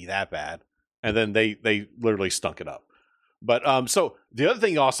 it can't be that bad. And then they literally stunk it up. But so the other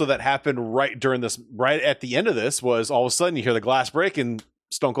thing also that happened right at the end of this was all of a sudden you hear the glass break and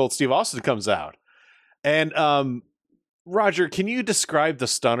Stone Cold Steve Austin comes out. And Roger, can you describe the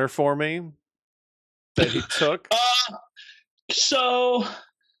stunner for me that he took? So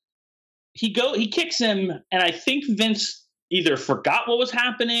he kicks him, and I think Vince either forgot what was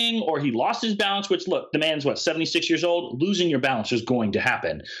happening or he lost his balance, which, look, the man's 76 years old. Losing your balance is going to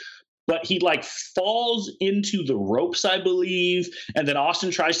happen. But he like falls into the ropes, I believe, and then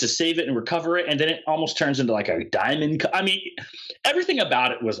Austin tries to save it and recover it, and then it almost turns into like a diamond. I mean, everything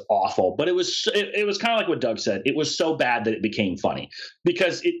about it was awful, but it was kind of like what Doug said. It was so bad that it became funny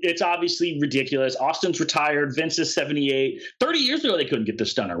because it's obviously ridiculous. Austin's retired. Vince is 78. 30 years ago, they couldn't get the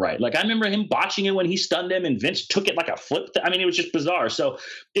stunner right. Like, I remember him botching it when he stunned him, and Vince took it like a flip. I mean, it was just bizarre. So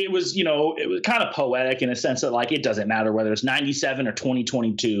it was, you know, it was kind of poetic in a sense that, like, it doesn't matter whether it's 97 or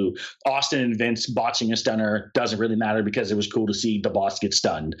 2022. Austin and Vince botching a stunner doesn't really matter because it was cool to see the boss get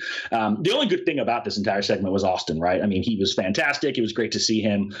stunned. The only good thing about this entire segment was Austin, right? I mean, he was fantastic. It was great to see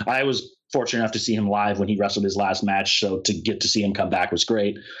him. I was fortunate enough to see him live when he wrestled his last match. So to get to see him come back was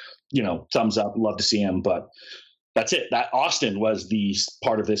great. You know, thumbs up. Love to see him. But that's it. That Austin was the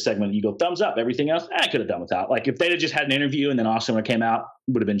part of this segment. You go thumbs up. Everything else, I could have done without. Like, if they'd have just had an interview and then Austin would have came out,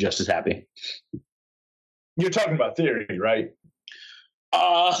 would have been just as happy. You're talking about Theory, right?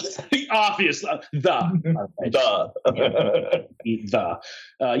 Obviously,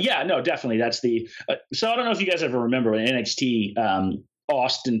 yeah, no, definitely. That's the. So I don't know if you guys ever remember when NXT,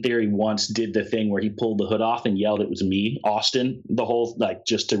 Austin Theory once did the thing where he pulled the hood off and yelled, "It was me, Austin," the whole, like,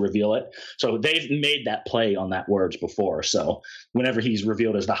 just to reveal it. So they've made that play on that words before. So whenever he's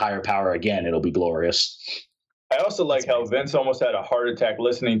revealed as the higher power again, it'll be glorious. I also like how Vince almost had a heart attack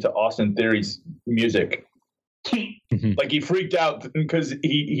listening to Austin Theory's music. Like, he freaked out because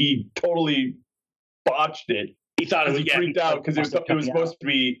he totally botched it. He thought it was freaked out because it was supposed to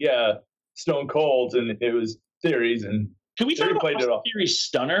be Stone Cold's and it was Theory's. And can we talk about Austin Theory's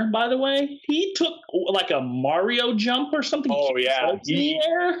stunner, by the way? He took like a Mario jump or something. Oh yeah, in the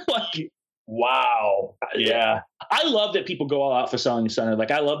air. Like, wow. Yeah. I love that people go all out for selling the stunner.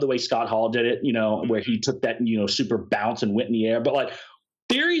 Like, I love the way Scott Hall did it, you know, where he took that, you know, super bounce and went in the air. But like,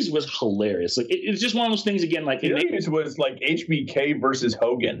 Theory's was hilarious. Like, it's just one of those things again. Like, Theory's was like HBK versus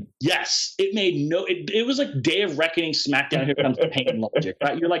Hogan. Yes, it made it was like Day of Reckoning, SmackDown. Here comes Pain Logic.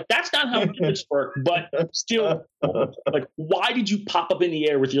 Right? You're like, that's not how this work. But still, like, why did you pop up in the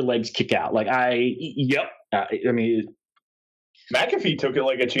air with your legs kick out? Like, I mean, McAfee took it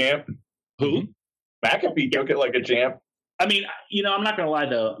like a champ. Who? McAfee took it like a champ. I mean, you know, I'm not gonna lie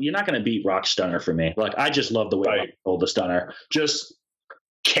though. You're not gonna beat Rock Stunner for me. Like, I just love the way Rock pulled the stunner. Just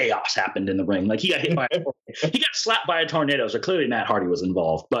chaos happened in the ring. Like, he got hit by he got slapped by a tornado. So clearly Matt Hardy was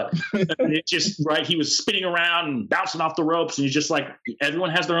involved. But it just, right, he was spinning around and bouncing off the ropes, and he's just like,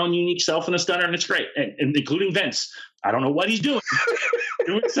 everyone has their own unique self in a stunner, and it's great. And including Vince. I don't know what he's doing.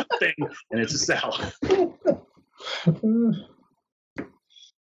 Doing something, and it's a sell.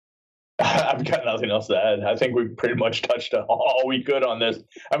 I've got nothing else to add. I think we've pretty much touched on all we could on this.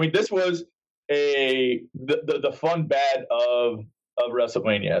 I mean, this was the fun bad of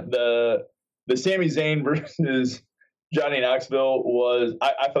WrestleMania. The Sami Zayn versus Johnny Knoxville was,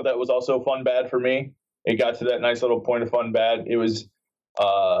 I thought that was also fun bad for me. it got to that nice little point of fun bad. It was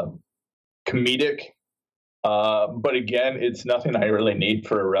comedic, but again, it's nothing I really need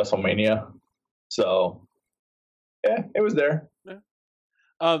for a WrestleMania. So, yeah, it was there.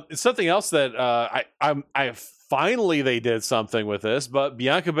 It's something else that I finally they did something with this, but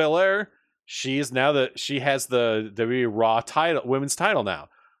Bianca Belair, she has the WWE Raw title, women's title now.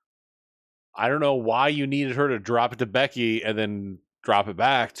 I don't know why you needed her to drop it to Becky and then drop it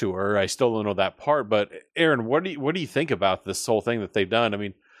back to her. I still don't know that part. But Aaron, what do you think about this whole thing that they've done? I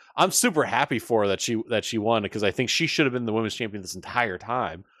mean, I'm super happy for her that she won, because I think she should have been the women's champion this entire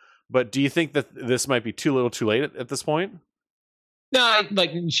time. But do you think that this might be too little, too late at this point? No,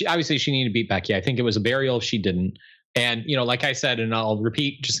 obviously she needed to beat Becky. I think it was a burial if she didn't. And, like I said, and I'll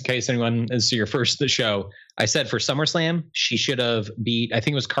repeat just in case anyone is your first show, I said for SummerSlam, she should have beat, I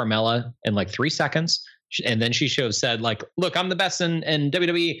think it was Carmella in like 3 seconds. And then she should have said, like, look, I'm the best in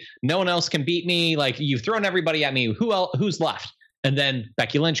WWE. No one else can beat me. Like, you've thrown everybody at me. Who's left? And then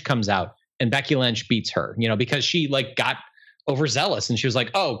Becky Lynch comes out and Becky Lynch beats her, because she like got overzealous and she was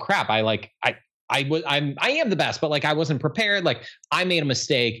like, oh crap. I am the best, but like, I wasn't prepared. Like I made a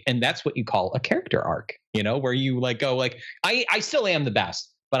mistake. And that's what you call a character arc, where you like, go like, I still am the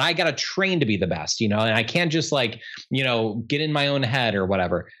best, but I got to train to be the best, and I can't just like, get in my own head or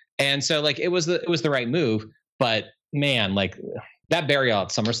whatever. And so like, it was the right move, but man, like that burial at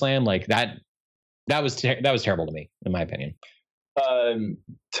SummerSlam, like that was terrible to me, in my opinion.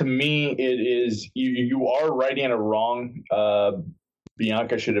 To me, it is, you are righting a wrong.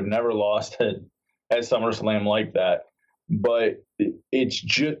 Bianca should have never lost at SummerSlam like that. But it's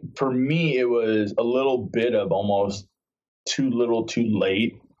just, for me, it was a little bit of almost too little too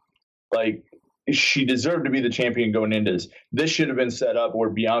late. Like, she deserved to be the champion going into this. This should have been set up where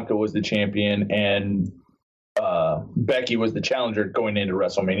Bianca was the champion and Becky was the challenger going into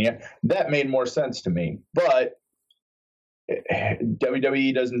WrestleMania. That made more sense to me. But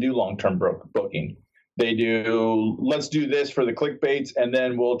WWE doesn't do long-term booking. They do, let's do this for the clickbaits and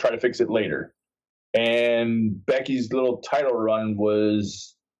then we'll try to fix it later. And Becky's little title run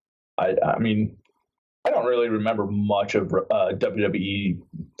was, I mean, I don't really remember much of WWE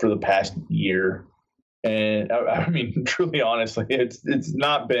for the past year. And I mean, truly, honestly, it's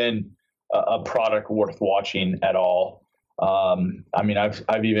not been a product worth watching at all. I mean,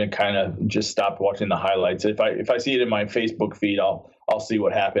 I've even kind of just stopped watching the highlights. If I see it in my Facebook feed, I'll see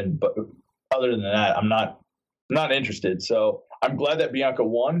what happened. But other than that, I'm not interested. So I'm glad that Bianca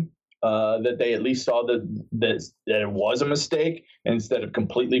won. That they at least saw that it was a mistake instead of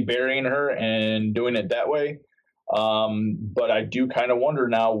completely burying her and doing it that way. But I do kind of wonder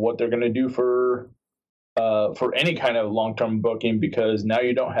now what they're going to do for any kind of long-term booking, because now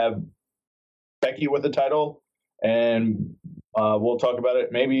you don't have Becky with the title, and we'll talk about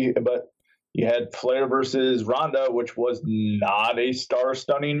it maybe, but you had Flair versus Ronda, which was not a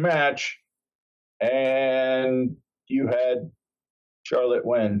star-stunning match, and you had Charlotte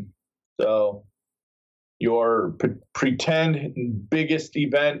win. So your pretend biggest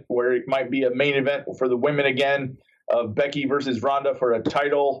event, where it might be a main event for the women again, of Becky versus Ronda for a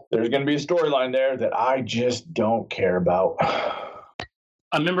title, there's going to be a storyline there that I just don't care about.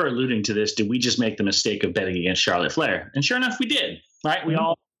 I remember alluding to this. Did we just make the mistake of betting against Charlotte Flair? And sure enough, we did. Right? We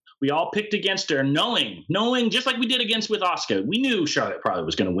all picked against her, knowing just like we did with Asuka. We knew Charlotte probably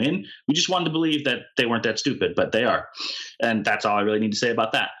was going to win. We just wanted to believe that they weren't that stupid, but they are. And that's all I really need to say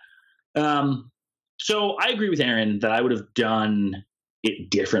about that. So I agree with Aaron that I would have done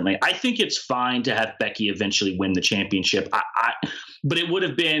it differently. I think it's fine to have Becky eventually win the championship. But it would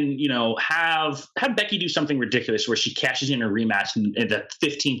have been, have Becky do something ridiculous where she cashes in her rematch at the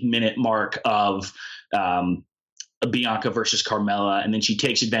 15th minute mark of Bianca versus Carmella, and then she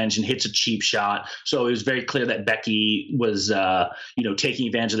takes advantage and hits a cheap shot. So it was very clear that Becky was, taking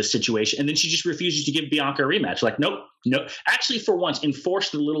advantage of the situation, and then she just refuses to give Bianca a rematch. Like, nope. Actually, for once, enforce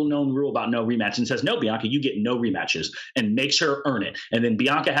the little known rule about no rematch and says, no, Bianca, you get no rematches, and makes her earn it. And then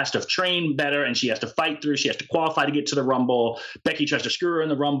Bianca has to train better, and she has to fight through. She has to qualify to get to the Rumble. Becky tries to screw her in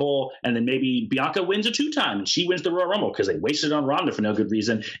the Rumble, and then maybe Bianca wins a 2-time, and she wins the Royal Rumble because they wasted on Ronda for no good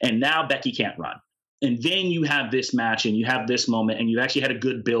reason. And now Becky can't run. And then you have this match and you have this moment and you actually had a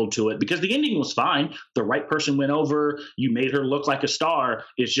good build to it because the ending was fine. The right person went over. You made her look like a star.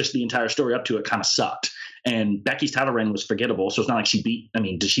 It's just the entire story up to it kind of sucked. And Becky's title reign was forgettable. So it's not like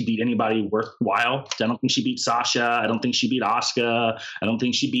did she beat anybody worthwhile? I don't think she beat Sasha. I don't think she beat Asuka. I don't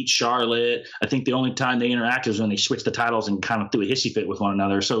think she beat Charlotte. I think the only time they interacted was when they switched the titles and kind of threw a hissy fit with one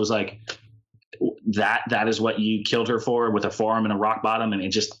another. So it was like that is what you killed her for, with a forearm and a rock bottom. And it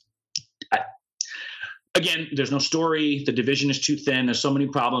just, again, there's no story. The division is too thin. There's so many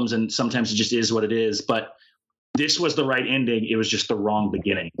problems, and sometimes it just is what it is. But this was the right ending. It was just the wrong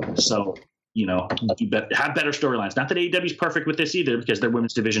beginning. So, you have better storylines. Not that AEW is perfect with this either, because their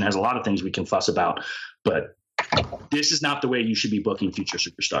women's division has a lot of things we can fuss about. But this is not the way you should be booking future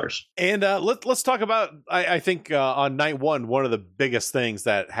superstars. And let's talk about, I think on night one of the biggest things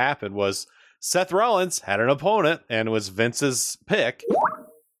that happened was Seth Rollins had an opponent, and it was Vince's pick.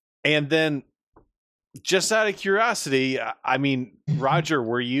 And then, just out of curiosity, I mean, Roger,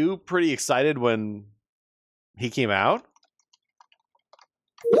 were you pretty excited when he came out?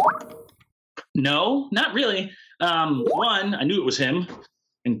 No, not really. One, I knew it was him.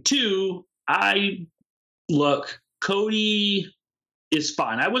 And two, Cody is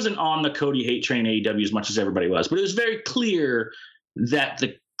fine. I wasn't on the Cody hate train AEW as much as everybody was, but it was very clear that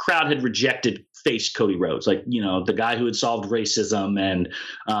the crowd had rejected face Cody Rhodes, like, the guy who had solved racism and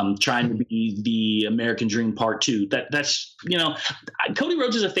trying to be the American Dream Part 2. That's Cody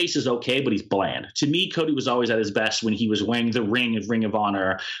Rhodes as a face is okay, but he's bland. To me, Cody was always at his best when he was wearing the ring of Ring of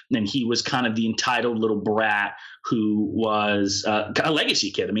Honor, and he was kind of the entitled little brat who was a legacy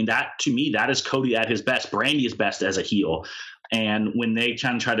kid. I mean, to me, that is Cody at his best. Brandy is best as a heel. And when they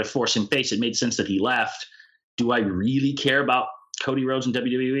kind of tried to force him face, it made sense that he left. Do I really care about Cody Rhodes in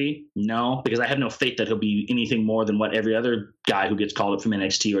WWE? No, because I have no faith that he'll be anything more than what every other guy who gets called up from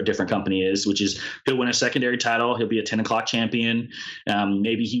NXT or a different company is, which is he'll win a secondary title. He'll be a 10 o'clock champion.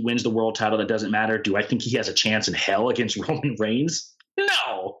 Maybe he wins the world title. That doesn't matter. Do I think he has a chance in hell against Roman Reigns?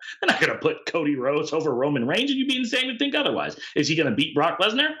 No, they're not going to put Cody Rhodes over Roman Reigns, and you'd be insane to think otherwise. Is he going to beat Brock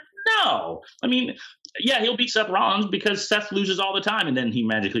Lesnar? No. I mean, yeah, he'll beat Seth Rollins because Seth loses all the time, and then he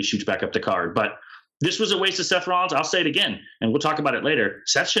magically shoots back up the card. But this was a waste of Seth Rollins. I'll say it again, and we'll talk about it later.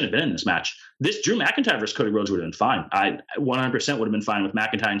 Seth shouldn't have been in this match. This Drew McIntyre versus Cody Rhodes would have been fine. I 100% would have been fine with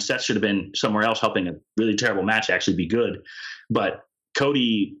McIntyre, and Seth should have been somewhere else helping a really terrible match actually be good. But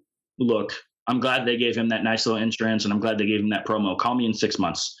Cody, look, I'm glad they gave him that nice little entrance, and I'm glad they gave him that promo. Call me in 6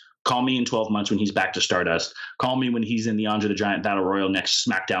 months. Call me in 12 months when he's back to Stardust. Call me when he's in the Andre the Giant Battle Royal next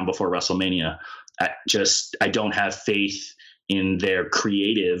SmackDown before WrestleMania. I don't have faith in their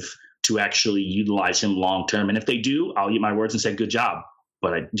creative to actually utilize him long term. And if they do, I'll eat my words and say good job.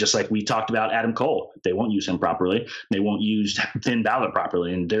 But just like we talked about Adam Cole, they won't use him properly. They won't use Finn Balor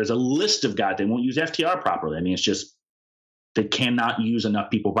properly. And there's a list of guys. They won't use FTR properly. I mean, it's just they cannot use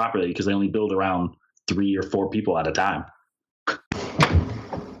enough people properly because they only build around 3 or 4 people at a time.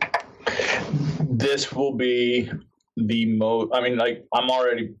 This will be the most. I mean, like, I'm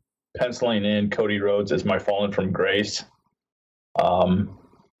already penciling in Cody Rhodes as my fallen from grace.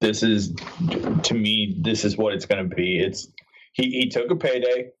 This is, to me, this is what it's going to be. He took a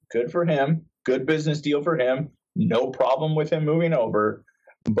payday. Good for him. Good business deal for him. No problem with him moving over.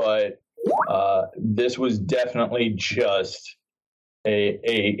 But this was definitely just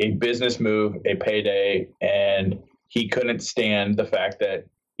a business move, a payday, and he couldn't stand the fact that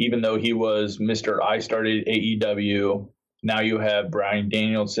even though he was Mr. I started AEW, now you have Bryan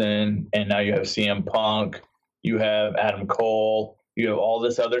Danielson, and now you have CM Punk, you have Adam Cole, you have all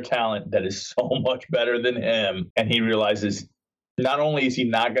this other talent that is so much better than him, and he realizes not only is he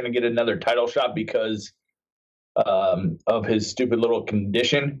not going to get another title shot because of his stupid little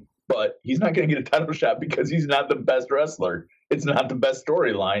condition, but he's not going to get a title shot because he's not the best wrestler. It's not the best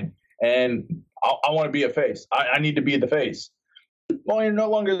storyline, and I want to be a face. I need to be the face. Well, you're no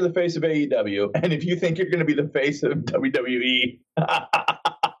longer the face of AEW, and if you think you're going to be the face of WWE,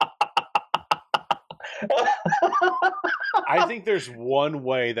 I think there's one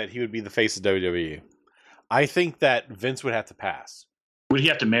way that he would be the face of WWE. I think that Vince would have to pass. Would he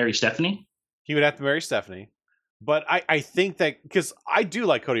have to marry Stephanie? He would have to marry Stephanie. But I think that, because I do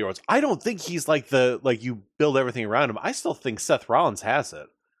like Cody Rhodes, I don't think he's like you build everything around him. I still think Seth Rollins has it.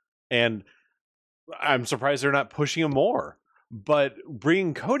 And I'm surprised they're not pushing him more. But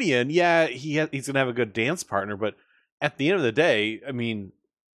bringing Cody in, yeah, he's going to have a good dance partner. But at the end of the day, I mean,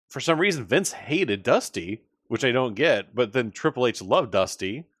 for some reason, Vince hated Dusty, which I don't get. But then Triple H loved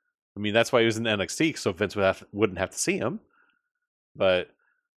Dusty. I mean, that's why he was in NXT, so Vince wouldn't have to see him. But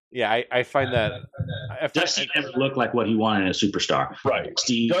yeah, I find that Dusty never looked like what he wanted in a superstar. right?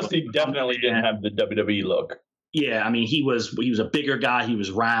 Dusty definitely didn't have the WWE look. Yeah, I mean, he was a bigger guy. He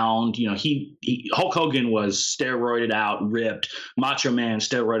was round. You know, Hulk Hogan was steroided out, ripped. Macho Man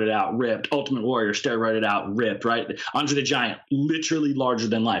steroided out, ripped. Ultimate Warrior steroided out, ripped. Right? Andre the Giant, literally larger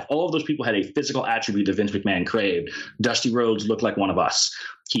than life. All of those people had a physical attribute that Vince McMahon craved. Dusty Rhodes looked like one of us.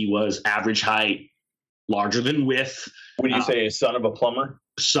 He was average height, larger than width. Would you say a son of a plumber?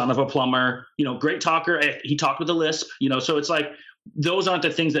 Son of a plumber. You know, great talker. He talked with a lisp. You know, so it's like those aren't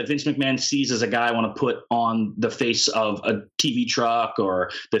the things that Vince McMahon sees as a guy I want to put on the face of a TV truck, or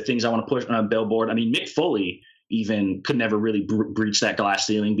the things I want to push on a billboard. I mean, Mick Foley even could never really breach that glass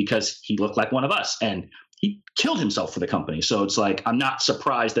ceiling because he looked like one of us, and he killed himself for the company. So it's like, I'm not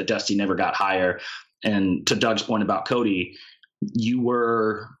surprised that Dusty never got higher. And to Doug's point about Cody, you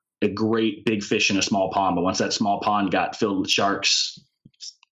were a great big fish in a small pond, but once that small pond got filled with sharks,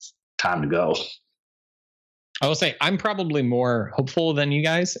 time to go. I will say I'm probably more hopeful than you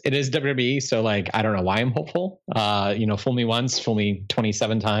guys. It is WWE, so like I don't know why I'm hopeful. Fool me once, fool me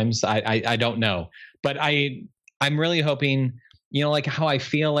 27 times. I don't know, but I'm really hoping. Like how I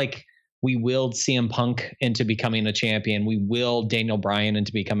feel like we willed CM Punk into becoming a champion. We willed Daniel Bryan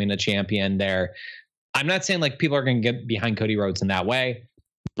into becoming a champion. There, I'm not saying like people are going to get behind Cody Rhodes in that way,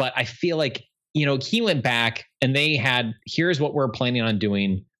 but I feel like he went back and they had, here's what we're planning on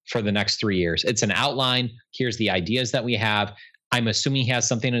doing for the next 3 years. It's an outline. Here's the ideas that we have. I'm assuming he has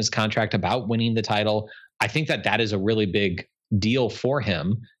something in his contract about winning the title. I think that is a really big deal for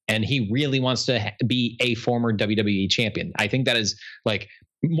him. And he really wants to be a former WWE champion. I think that is like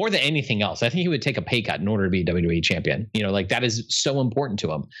more than anything else. I think he would take a pay cut in order to be WWE champion. Like that is so important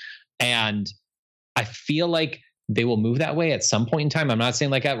to him. And I feel like they will move that way at some point in time. I'm not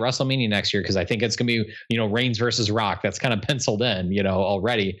saying like at WrestleMania next year, because I think it's going to be, Reigns versus Rock. That's kind of penciled in,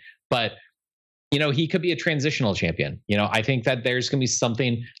 already. But, he could be a transitional champion. I think that there's going to be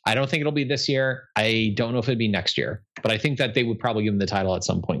something. I don't think it'll be this year. I don't know if it'd be next year, but I think that they would probably give him the title at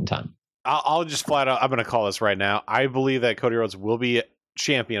some point in time. I'll just flat out, I'm going to call this right now. I believe that Cody Rhodes will be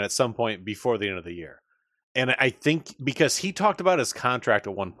champion at some point before the end of the year. And I think because he talked about his contract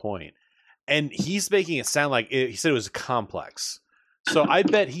at one point, and he's making it sound like he said it was complex. So I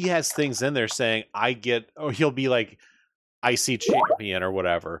bet he has things in there saying he'll be like IC champion or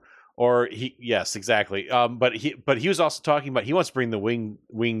whatever. Or yes, exactly. But he was also talking about he wants to bring the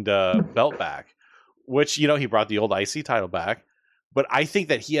winged belt back, which he brought the old IC title back. But I think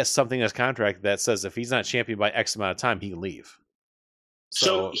that he has something in his contract that says if he's not champion by X amount of time, he can leave.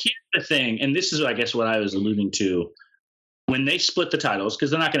 So here's the thing, and this is I guess what I was alluding to. When they split the titles,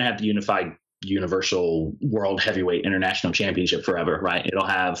 because they're not going to have the unified Universal World Heavyweight International Championship forever, right? It'll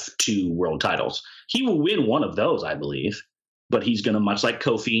have 2 world titles. He will win one of those, I believe, but he's going to, much like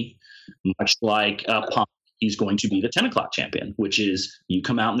Kofi, much like Punk, he's going to be the 10 o'clock champion, which is you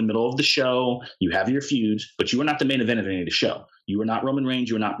come out in the middle of the show, you have your feuds, but you are not the main event of any of the show. You are not Roman Reigns,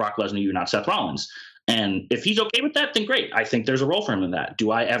 you are not Brock Lesnar, you are not Seth Rollins. And if he's okay with that, then great. I think there's a role for him in that.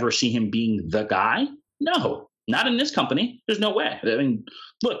 Do I ever see him being the guy? No. Not in this company. There's no way. I mean,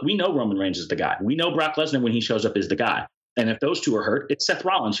 look, we know Roman Reigns is the guy. We know Brock Lesnar when he shows up is the guy. And if those two are hurt, it's Seth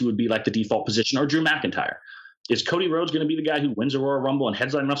Rollins who would be like the default position, or Drew McIntyre. Is Cody Rhodes going to be the guy who wins the Royal Rumble and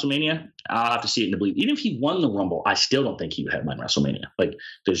headline WrestleMania? I'll have to see it in the believe. Even if he won the Rumble, I still don't think he would headline WrestleMania. Like,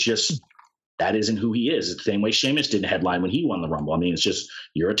 that isn't who he is. It's the same way Sheamus didn't headline when he won the Rumble. I mean, it's just,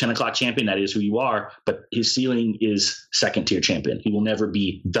 you're a 10 o'clock champion. That is who you are. But his ceiling is second tier champion. He will never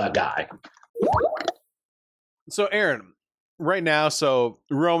be the guy. So, Aaron, right now,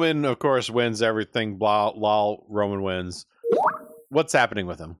 Roman, of course, wins everything. Blah, lol, Roman wins. What's happening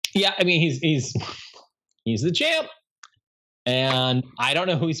with him? Yeah, I mean, he's the champ. And I don't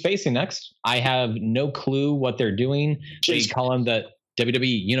know who he's facing next. I have no clue what they're doing. They call him the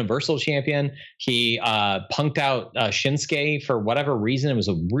WWE Universal Champion. He punked out Shinsuke for whatever reason. It was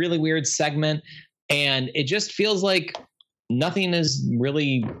a really weird segment. And it just feels like nothing is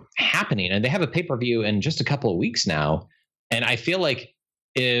really happening. And they have a pay-per-view in just a couple of weeks now. And I feel like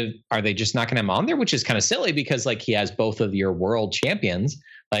are they just not going to have him on there, which is kind of silly because like he has both of your world champions,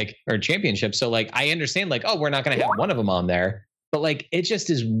 or championships. So like, I understand like, oh, we're not going to have one of them on there, but like, it just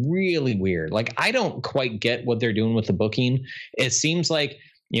is really weird. Like, I don't quite get what they're doing with the booking. It seems like,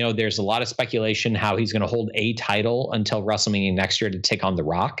 there's a lot of speculation how he's going to hold a title until WrestleMania next year to take on The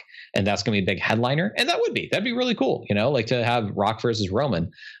Rock. And that's going to be a big headliner. And that'd be really cool, like to have Rock versus Roman,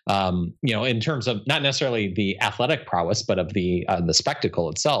 in terms of not necessarily the athletic prowess, but of the spectacle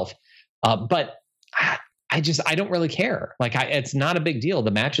itself. But I don't really care. Like, it's not a big deal.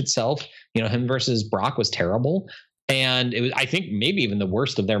 The match itself, him versus Brock was terrible. And it was, I think, maybe even the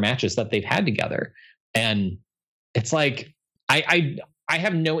worst of their matches that they've had together. And it's like, I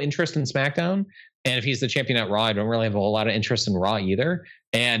have no interest in SmackDown. And if he's the champion at Raw, I don't really have a whole lot of interest in Raw either.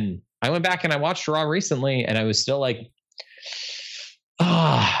 And I went back and I watched Raw recently and I was still like,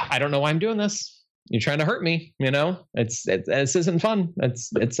 I don't know why I'm doing this. You're trying to hurt me. This isn't fun.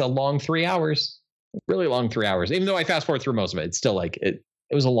 It's a long 3 hours, really long 3 hours. Even though I fast forward through most of it, it's still like it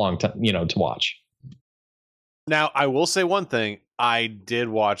was a long time, to watch. Now, I will say one thing. I did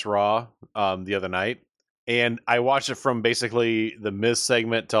watch Raw the other night. and I watched it from basically the Miz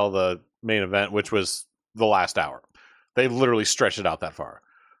segment till the main event, which was the last hour. They literally stretched it out that far.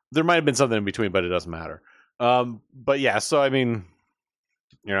 There might have been something in between, but it doesn't matter. But yeah, so I mean,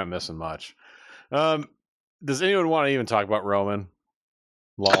 you're not missing much. Does anyone want to even talk about Roman?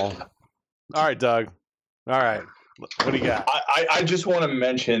 Lol. All right, Doug. All right. What do you got? I just want to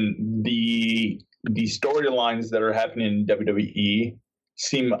mention the storylines that are happening in WWE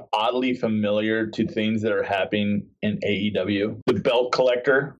seem oddly familiar to things that are happening in AEW. The belt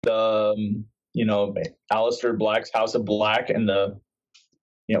collector, the Aleister Black's House of Black, and the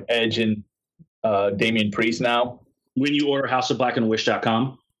Edge and Damian Priest now. When you order House of Black on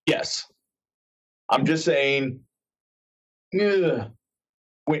Wish.com. Yes. I'm just saying, I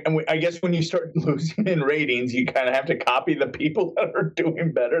guess when you start losing in ratings, you kind of have to copy the people that are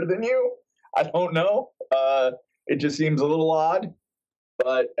doing better than you. I don't know. It just seems a little odd.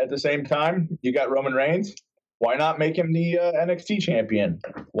 But at the same time, you got Roman Reigns. Why not make him the NXT champion?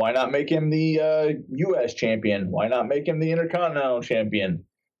 Why not make him the US champion? Why not make him the Intercontinental champion?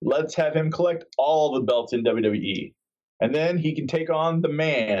 Let's have him collect all the belts in WWE. And then he can take on the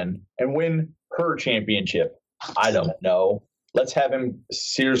Man and win her championship. I don't know. Let's have him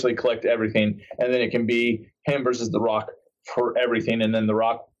seriously collect everything. And then it can be him versus The Rock for everything. And then The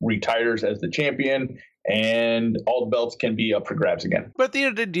Rock retires as the champion. And all the belts can be up for grabs again. But at the end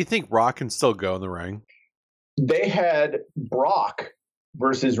of the day, do you think Rock can still go in the ring? They had Brock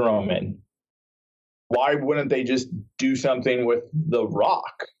versus Roman. Why wouldn't they just do something with The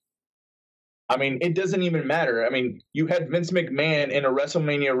Rock? I mean, it doesn't even matter. I mean, you had Vince McMahon in a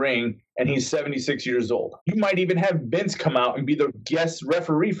WrestleMania ring, and he's 76 years old. You might even have Vince come out and be the guest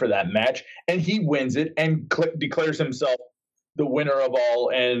referee for that match, and he wins it and declares himself the winner of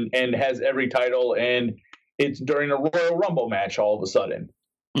all and has every title, and it's during a Royal Rumble match all of a sudden.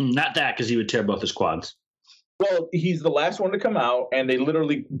 Not that, because he would tear both his quads. Well, he's the last one to come out, and they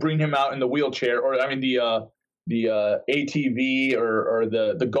literally bring him out in the wheelchair, or I mean the ATV or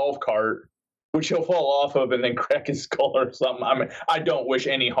the golf cart, which he'll fall off of and then crack his skull or something. I mean, I don't wish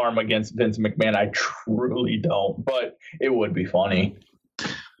any harm against Vince McMahon. I truly don't, but it would be funny.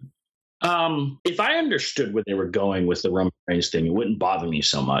 If I understood where they were going with the Roman Reigns thing, it wouldn't bother me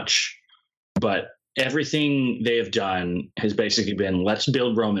so much. But everything they have done has basically been, let's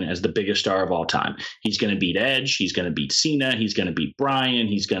build Roman as the biggest star of all time. He's going to beat Edge. He's going to beat Cena. He's going to beat Bryan.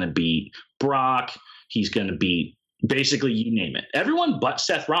 He's going to beat Brock. He's going to beat basically you name it. Everyone but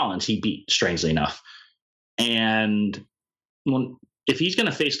Seth Rollins he beat, strangely enough. And if he's going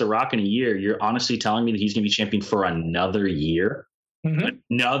to face The Rock in a year, you're honestly telling me that he's going to be champion for another year? Mm-hmm.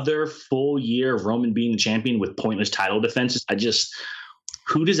 Another full year of Roman being the champion with pointless title defenses?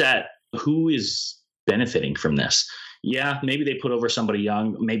 Who is benefiting from this? Yeah, maybe they put over somebody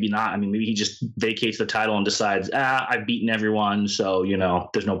young, maybe not. I mean, maybe he just vacates the title and decides, I've beaten everyone, so,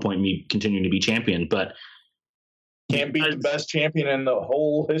 there's no point in me continuing to be champion. But can't beat the best champion in the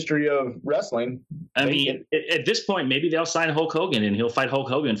whole history of wrestling. I mean, at this point, maybe they'll sign Hulk Hogan and he'll fight Hulk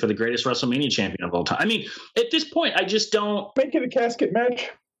Hogan for the greatest WrestleMania champion of all time. I mean, at this point, I just don't make it a casket match.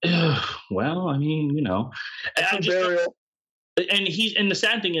 Well, I mean, burial. And the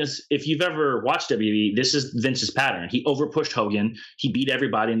sad thing is, if you've ever watched WWE, this is Vince's pattern. He overpushed Hogan, he beat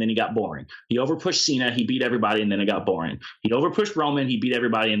everybody, and then he got boring. He overpushed Cena, he beat everybody, and then it got boring. He overpushed Roman, he beat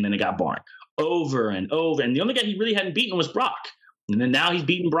everybody, and then it got boring. Over and over. And the only guy he really hadn't beaten was Brock. And then now he's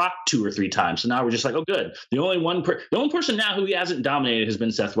beaten Brock 2 or 3 times. So now we're just like, oh, good. The only person now who he hasn't dominated has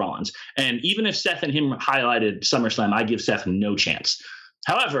been Seth Rollins. And even if Seth and him highlighted SummerSlam, I give Seth no chance.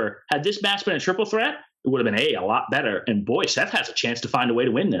 However, had this match been a triple threat, it would have been a lot better. And boy, Seth has a chance to find a way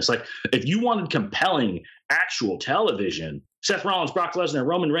to win this. Like, if you wanted compelling actual television, Seth Rollins, Brock Lesnar,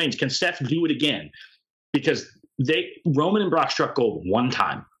 Roman Reigns, can Seth do it again? Because Roman and Brock struck gold one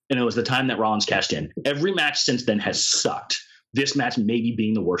time, and it was the time that Rollins cashed in. Every match since then has sucked. This match maybe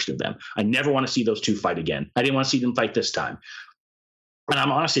being the worst of them. I never want to see those two fight again. I didn't want to see them fight this time. And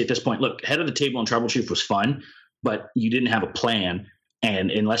I'm honestly at this point, look, head of the table and Tribal Chief was fun, but you didn't have a plan.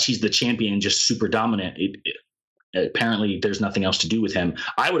 And unless he's the champion, just super dominant, apparently there's nothing else to do with him.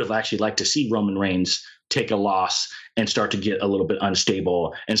 I would have actually liked to see Roman Reigns take a loss and start to get a little bit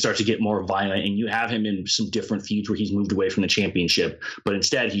unstable and start to get more violent. And you have him in some different feuds where he's moved away from the championship. But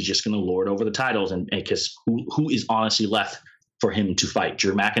instead, he's just going to lord over the titles. And because who is honestly left for him to fight?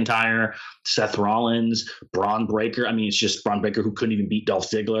 Drew McIntyre, Seth Rollins, Braun Breaker. I mean, it's just Braun Breaker who couldn't even beat Dolph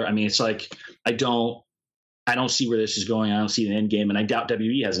Ziggler. I mean, it's like, I don't I don't see where this is going. I don't see an end game, and I doubt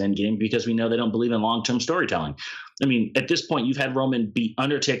WWE has an end game because we know they don't believe in long-term storytelling. I mean, at this point, you've had Roman beat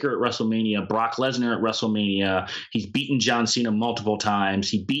Undertaker at WrestleMania, Brock Lesnar at WrestleMania. He's beaten John Cena multiple times.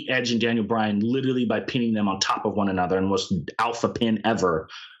 He beat Edge and Daniel Bryan literally by pinning them on top of one another and was alpha pin ever.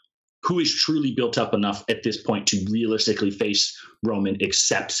 Who is truly built up enough at this point to realistically face Roman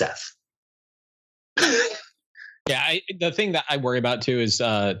except Seth? Yeah, the thing that I worry about too is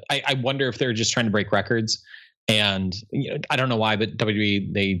I wonder if they're just trying to break records, and I don't know why, but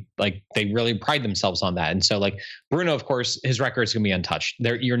WWE they really pride themselves on that. And so like Bruno, of course, his record is going to be untouched.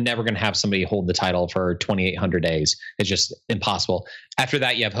 You're never going to have somebody hold the title for 2,800 days. It's just impossible. After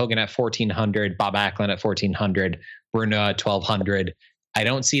that, you have Hogan at 1,400, Bob Backlund at 1,400, Bruno at 1,200. I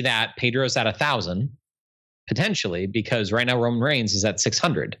don't see that. Pedro's at 1,000 potentially because right now Roman Reigns is at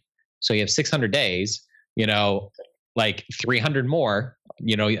 600. So you have 600 days. Like 300 more,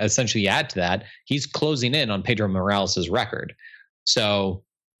 essentially you add to that, he's closing in on Pedro Morales' record. So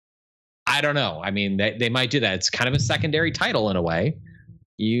I don't know. I mean, they might do that. It's kind of a secondary title in a way.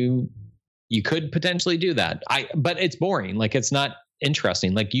 You could potentially do that. But it's boring. Like, it's not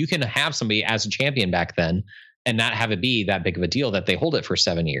interesting. Like, you can have somebody as a champion back then and not have it be that big of a deal that they hold it for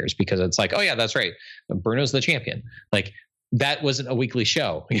 7 years because it's like, oh yeah, that's right, Bruno's the champion. Like, that wasn't a weekly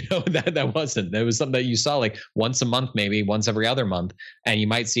show, that wasn't. That was something that you saw like once a month, maybe once every other month, and you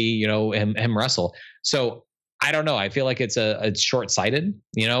might see, him wrestle. So I don't know. I feel like it's short-sighted.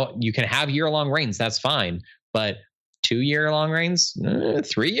 You can have year-long reigns, that's fine, but 2-year-long reigns,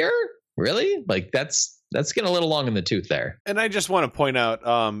 3-year, really? Like that's getting a little long in the tooth there. And I just want to point out,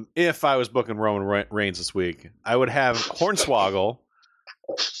 if I was booking Roman Reigns this week, I would have Hornswoggle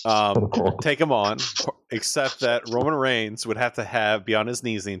take him on, except that Roman Reigns would have to be on his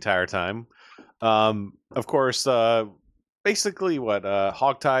knees the entire time. Of course, basically what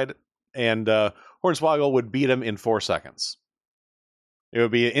Hogtied and Hornswoggle would beat him in 4 seconds. It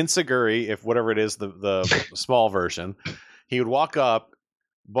would be an Insiguri, if whatever it is, the small version. He would walk up,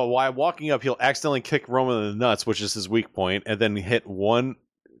 but while walking up, he'll accidentally kick Roman in the nuts, which is his weak point, and then hit one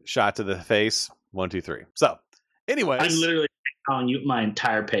shot to the face. 1, 2, 3. So, anyways, I'm literally calling you my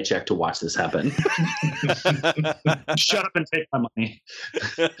entire paycheck to watch this happen. Shut up and take my money.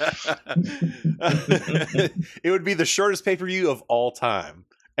 It would be the shortest pay-per-view of all time.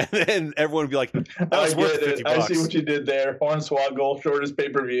 And then everyone would be like, that was worth $50. I see what you did there. Hornswoggle, shortest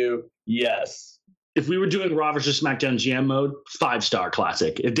pay-per-view. Yes. If we were doing Raw versus SmackDown GM mode, 5-star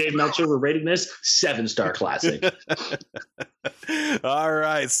classic. If Dave Meltzer were rating this, 7-star classic. All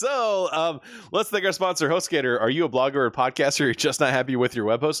right. So let's thank our sponsor, HostGator. Are you a blogger or a podcaster? Or you're just not happy with your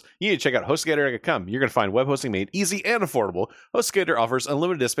web host? You need to check out HostGator.com. You're going to find web hosting made easy and affordable. HostGator offers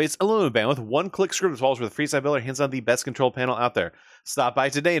unlimited disk space, unlimited bandwidth, one-click script installs with a free side builder, hands on the best control panel out there. Stop by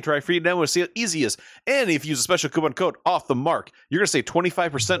today and try free demo to see how easy it is. And if you use a special coupon code off the mark, you're going to save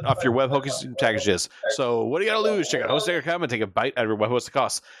 25% off your web hosting packages. So what do you got to lose? Check out HostGator.com and take a bite out of your web hosting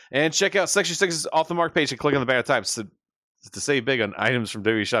costs. And check out Section 6's off the mark page and click on the banner types to save big on items from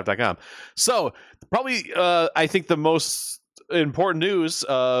WWEshop.com. So probably I think the most important news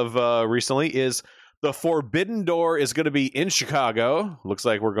of recently is the Forbidden Door is going to be in Chicago. Looks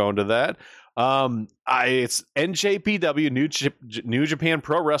like we're going to that. It's NJPW, New Japan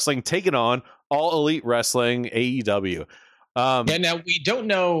Pro Wrestling, taking on All Elite Wrestling, AEW. Now we don't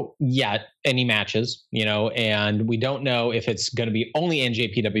know yet any matches, and we don't know if it's going to be only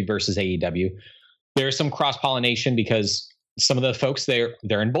NJPW versus AEW. There's some cross-pollination because some of the folks they're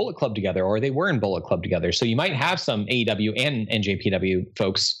in Bullet Club together, or they were in Bullet Club together. So you might have some AEW and NJPW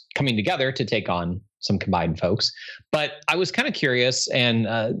folks coming together to take on some combined folks. But I was kind of curious, and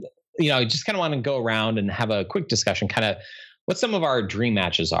I just kind of want to go around and have a quick discussion, kind of what some of our dream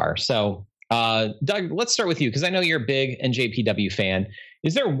matches are. So, Doug, let's start with you because I know you're a big NJPW fan.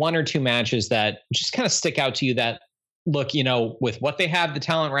 Is there 1 or 2 matches that just kind of stick out to you that look, with what they have, the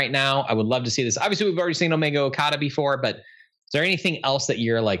talent right now, I would love to see this. Obviously, we've already seen Omega Okada before, but is there anything else that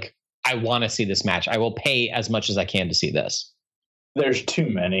you're like, I want to see this match? I will pay as much as I can to see this. There's too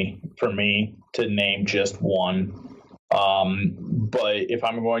many for me to name just one. But if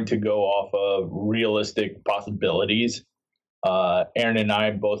I'm going to go off of realistic possibilities, Aaron and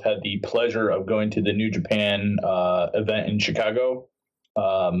I both had the pleasure of going to the New Japan event in Chicago.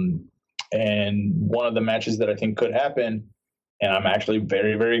 And one of the matches that I think could happen, and I'm actually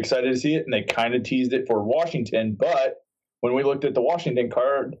very, very excited to see it, and they kind of teased it for Washington, but when we looked at the Washington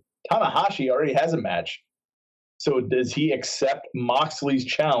card, Tanahashi already has a match. So does he accept Moxley's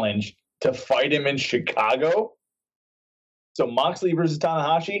challenge to fight him in Chicago? So Moxley versus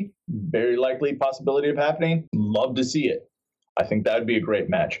Tanahashi, very likely possibility of happening. Love to see it. I think that would be a great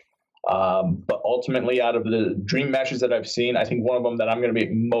match. But ultimately, out of the dream matches that I've seen, I think one of them that I'm going to be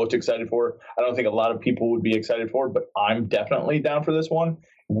most excited for, I don't think a lot of people would be excited for, but I'm definitely down for this one,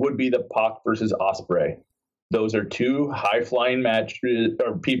 would be the Pac versus Ospreay. Those are two high-flying matches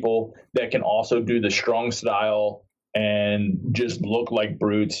or people that can also do the strong style and just look like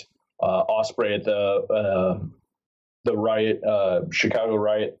brutes. Ospreay at the Riot, Chicago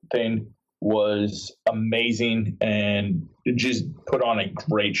Riot thing was amazing and just put on a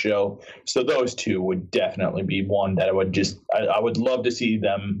great show. So those two would definitely be one that I would love to see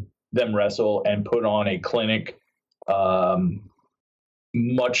them wrestle and put on a clinic,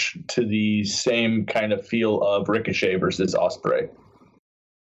 much to the same kind of feel of Ricochet versus Ospreay.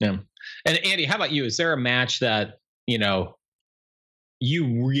 Yeah. And Andy, how about you? Is there a match that,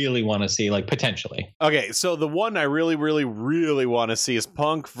 you really want to see, like, potentially? Okay, so the one I really, really, really want to see is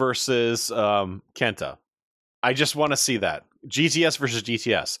Punk versus Kenta. I just want to see that. GTS versus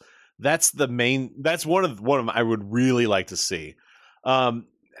GTS. That's one of them I would really like to see. I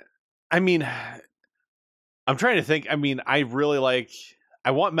mean, I'm trying to think. I mean, I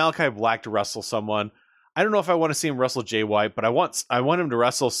want Malachi Black to wrestle someone. I don't know if I want to see him wrestle Jay White, but I want him to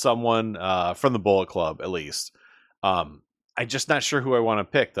wrestle someone from the Bullet Club at least. I'm just not sure who I want to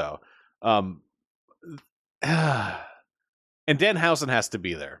pick though. And Danhausen has to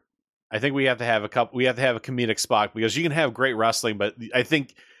be there. I think we have to have a comedic spot, because you can have great wrestling, but I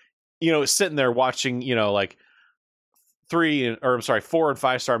think, sitting there watching, like 4 and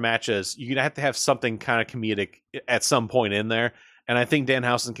 5 star matches, you're gonna have to have something kind of comedic at some point in there. And I think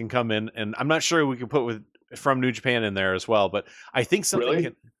Danhausen can come in, and I'm not sure we can put from New Japan in there as well, but I think something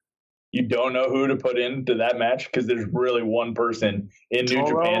really? You don't know who to put into that match because there's really one person in New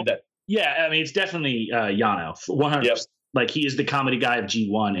Japan that. Yeah, I mean, it's definitely Yano, 100%. Yep. Like, he is the comedy guy of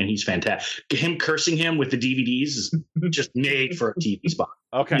G1, and he's fantastic. Him cursing him with the DVDs is just made for a TV spot.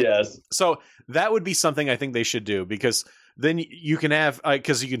 Okay. Yes. So that would be something I think they should do, because then you can have,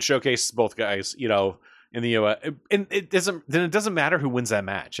 because you can showcase both guys, in the and it doesn't matter who wins that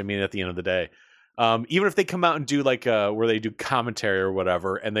match. I mean, at the end of the day. Even if they come out and do like where they do commentary or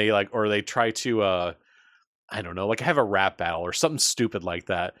whatever, and they or they try to I don't know, like have a rap battle or something stupid like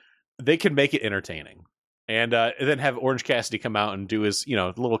that, they can make it entertaining, and then have Orange Cassidy come out and do his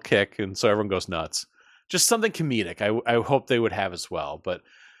little kick, and so everyone goes nuts. Just something comedic. I hope they would have as well, but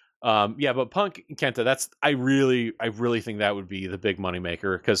but Punk Kenta, I really think that would be the big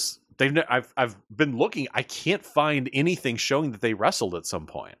moneymaker, because I've been looking, I can't find anything showing that they wrestled at some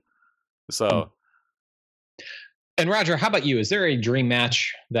point. So. And Roger, how about you? Is there a dream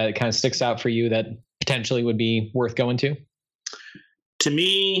match that kind of sticks out for you that potentially would be worth going to? To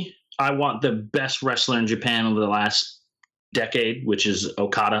me, I want the best wrestler in Japan over the last decade, which is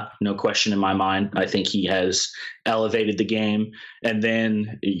Okada. No question in my mind. I think he has elevated the game. And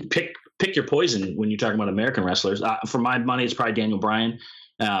then pick your poison when you're talking about American wrestlers. For my money, it's probably Daniel Bryan,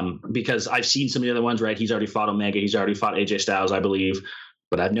 because I've seen some of the other ones, right? He's already fought Omega. He's already fought AJ Styles, I believe.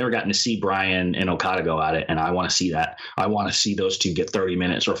 But I've never gotten to see Bryan and Okada go at it, and I want to see that. I want to see those two get 30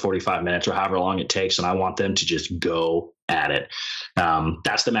 minutes or 45 minutes or however long it takes, and I want them to just go at it.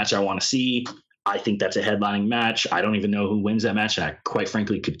 That's the match I want to see. I think that's a headlining match. I don't even know who wins that match, and I quite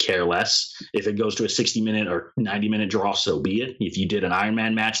frankly could care less. If it goes to a 60-minute or 90-minute draw, so be it. If you did an Iron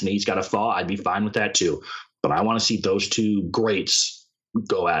Man match and they each got a fall, I'd be fine with that too. But I want to see those two greats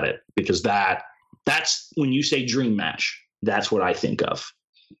go at it, because that's when you say dream match, that's what I think of.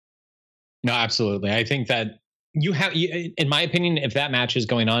 No, absolutely. I think that in my opinion, if that match is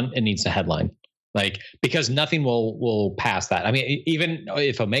going on, it needs a headline, because nothing will pass that. I mean, even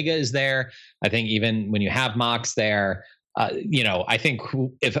if Omega is there, I think even when you have Mox there, I think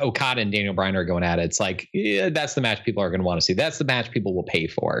if Okada and Daniel Bryan are going at it, it's that's the match people are going to want to see. That's the match people will pay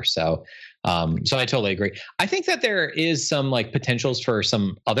for. So I totally agree. I think that there is some potentials for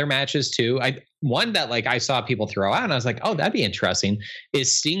some other matches too. One that I saw people throw out and I was like, oh, that'd be interesting,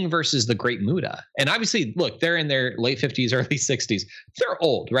 is Sting versus the Great Muta. And obviously, look, they're in their late 50s, early 60s. They're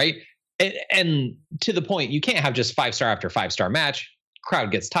old, right? And to the point, you can't have just 5-star after 5-star match.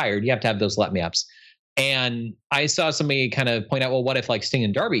 Crowd gets tired. You have to have those let me ups. And I saw somebody kind of point out, well, what if Sting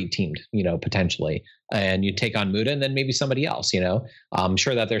and Darby teamed, potentially, and you take on Muta and then maybe somebody else, I'm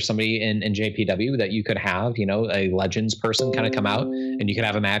sure that there's somebody in JPW that you could have, a Legends person kind of come out and you could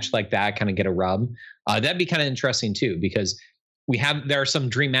have a match like that, kind of get a rub. That'd be kind of interesting too, because there are some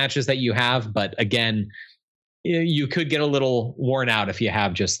dream matches that you have, but again, you could get a little worn out if you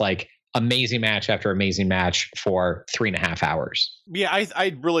have just amazing match after amazing match for 3.5 hours. Yeah,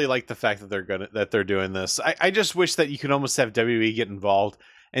 I really like the fact that they're doing this. I just wish that you could almost have WWE get involved,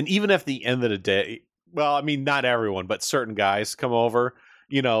 and even if at the end of the day, well, I mean, not everyone, but certain guys come over,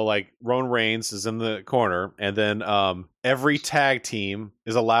 like Roman Reigns is in the corner, and then every tag team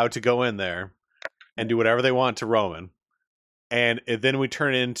is allowed to go in there and do whatever they want to Roman. And then we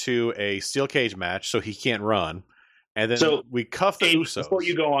turn into a steel cage match, so he can't run. And then we cuff the Usos. Before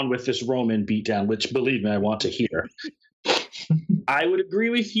you go on with this Roman beatdown, which, believe me, I want to hear, I would agree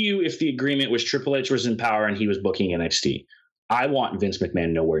with you if the agreement was Triple H was in power and he was booking NXT. I want Vince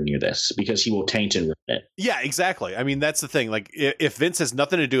McMahon nowhere near this because he will taint and ruin it. Yeah, exactly. I mean, that's the thing. Like, if Vince has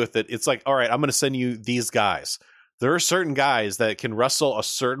nothing to do with it, it's like, all right, I'm going to send you these guys. There are certain guys that can wrestle a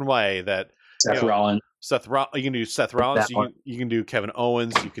certain way that Rollins. You can do Seth Rollins. You can do Kevin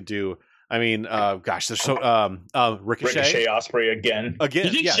Owens. You could do. I mean, gosh, there's so Ricochet Ospreay again. You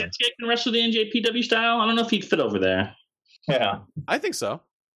think Shinsuke can wrestle the NJPW style? I don't know if he'd fit over there. Yeah, I think so.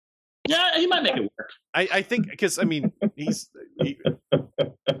 Yeah, he might make it work. I think because I mean they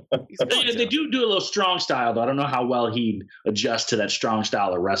do a little strong style though. I don't know how well he'd adjust to that strong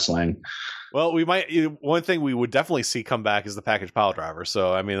style of wrestling. Well, we might. One thing we would definitely see come back is the package pile driver.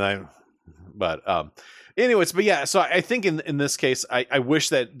 So I mean, anyways, but yeah. So I think in this case, I wish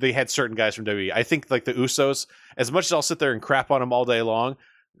that they had certain guys from WWE. I think like the Usos, as much as I'll sit there and crap on them all day long,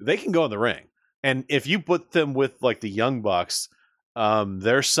 they can go in the ring. And if you put them with like the Young Bucks,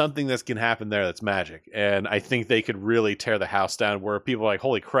 there's something that can happen there that's magic. And I think they could really tear the house down where people are like,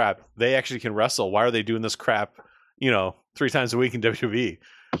 holy crap, they actually can wrestle. Why are they doing this crap, 3 times a week in WWE?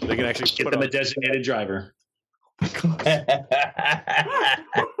 They can actually get them a designated driver.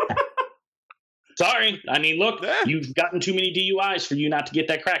 Sorry. I mean, look, you've gotten too many DUIs for you not to get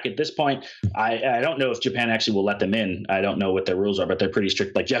that crack. At this point, I don't know if Japan actually will let them in. I don't know what their rules are, but they're pretty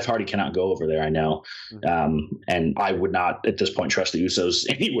strict. Like Jeff Hardy cannot go over there, I know. And I would not at this point trust the Usos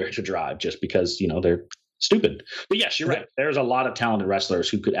anywhere to drive just because, they're stupid. But yes, you're right. There's a lot of talented wrestlers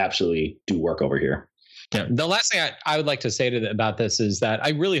who could absolutely do work over here. Yeah. The last thing I would like to say about this is that I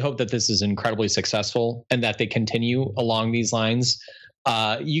really hope that this is incredibly successful and that they continue along these lines.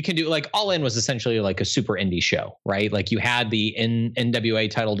 You can do like All In was essentially like a super indie show, right? Like you had the NWA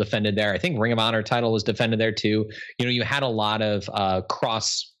title defended there. I think Ring of Honor title was defended there too. You had a lot of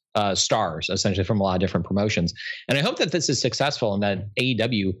cross stars essentially from a lot of different promotions. And I hope that this is successful and that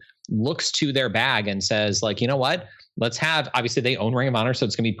AEW looks to their bag and says like, you know what? Let's have, obviously they own Ring of Honor, so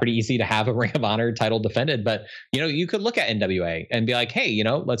it's going to be pretty easy to have a Ring of Honor title defended. But, you could look at NWA and be like, hey,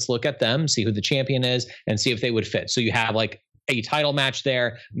 let's look at them, see who the champion is and see if they would fit. So you have like a title match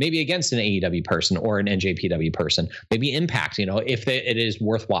there, maybe against an AEW person or an NJPW person, maybe Impact, if it is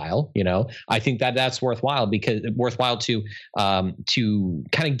worthwhile, I think that's worthwhile because worthwhile to kind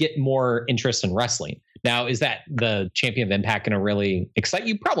of get more interest in wrestling. Now, is that the champion of Impact going to really excite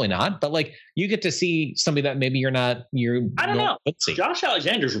you? Probably not, but like you get to see somebody that maybe I don't know. Josh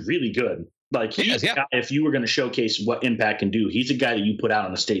Alexander's really good. Like if you were going to showcase what Impact can do, he's a guy that you put out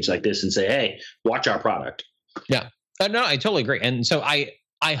on a stage like this and say, hey, watch our product. Yeah. No, I totally agree. And so I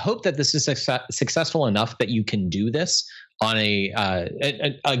hope that this is successful enough that you can do this on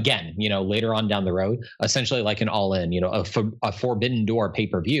again, later on down the road, essentially like an All In, a Forbidden Door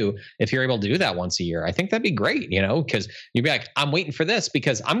pay-per-view. If you're able to do that once a year, I think that'd be great, because you'd be like, I'm waiting for this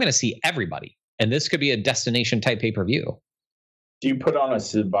because I'm going to see everybody. And this could be a destination type pay-per-view. Do you put on a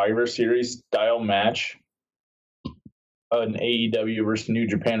Survivor Series style match? An AEW versus New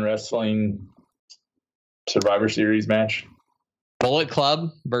Japan Wrestling Survivor Series match? Bullet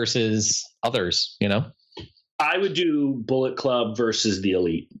Club versus others, I would do Bullet Club versus the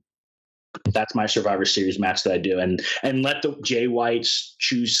Elite. That's my Survivor Series match that I do. And let the Jay Whites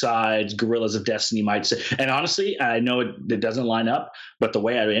choose sides, Gorillas of Destiny might say. And honestly, I know it doesn't line up, but the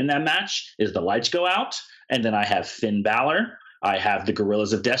way I end that match is the lights go out, and then I have Finn Balor, I have the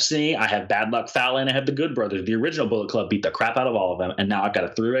Gorillas of Destiny, I have Bad Luck Fale, and I have the Good Brothers. The original Bullet Club beat the crap out of all of them, and now I've got a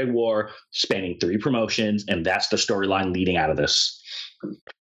 3-way war spanning 3 promotions, and that's the storyline leading out of this.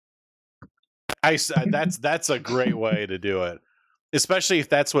 That's a great way to do it, especially if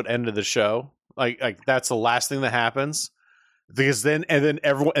that's what ended the show. Like that's the last thing that happens, because then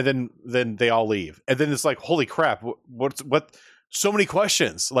they all leave, and then it's like, holy crap, what? So many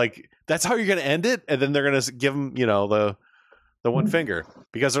questions. Like that's how you're going to end it, and then they're going to give them, the one finger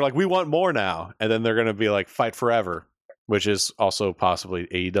because they're like, we want more now, and then they're going to be like, fight forever, which is also possibly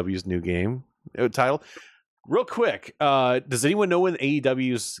AEW's new game title. Real quick, does anyone know when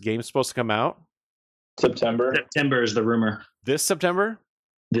AEW's game is supposed to come out? September. September is the rumor. This September?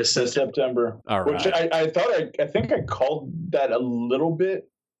 This September. All right. Which I think I called that a little bit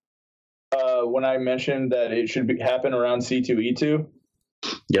when I mentioned that it should happen around C2E2.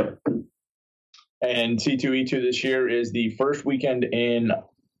 Yep. And C2E2 this year is the first weekend in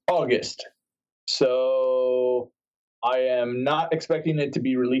August. So I am not expecting it to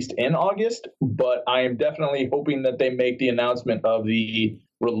be released in August, but I am definitely hoping that they make the announcement of the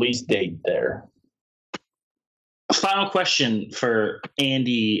release date there. Final question for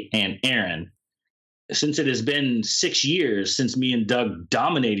Andy and Aaron. Since it has been 6 years since me and Doug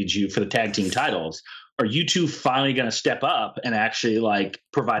dominated you for the tag team titles, are you two finally going to step up and actually like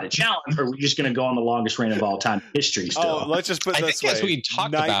provide a challenge, or are we just going to go on the longest reign of all time in history still? Oh, let's just put it I this think way. as we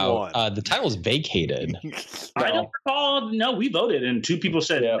talked Night about, one. the title's vacated. I don't recall. No, we voted, and two people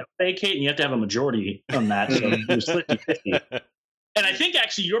said Yeah. vacate, and you have to have a majority on that. So it was 50-50. And I think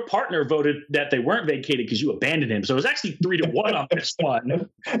actually your partner voted that they weren't vacated because you abandoned him. So it was actually 3-1 on this one.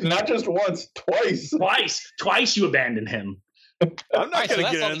 Not just once, twice. Twice you abandoned him. I'm All not right, so going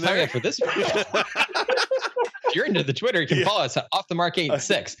that's to all get in the time we there. have for this week. If you're into the Twitter, you can follow us at Off the Mark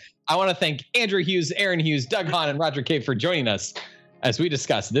 86. I want to thank Andrew Hughes, Aaron Hughes, Doug Hahn, and Roger Cave for joining us as we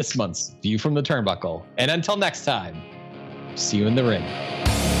discuss this month's View from the Turnbuckle. And until next time, see you in the ring.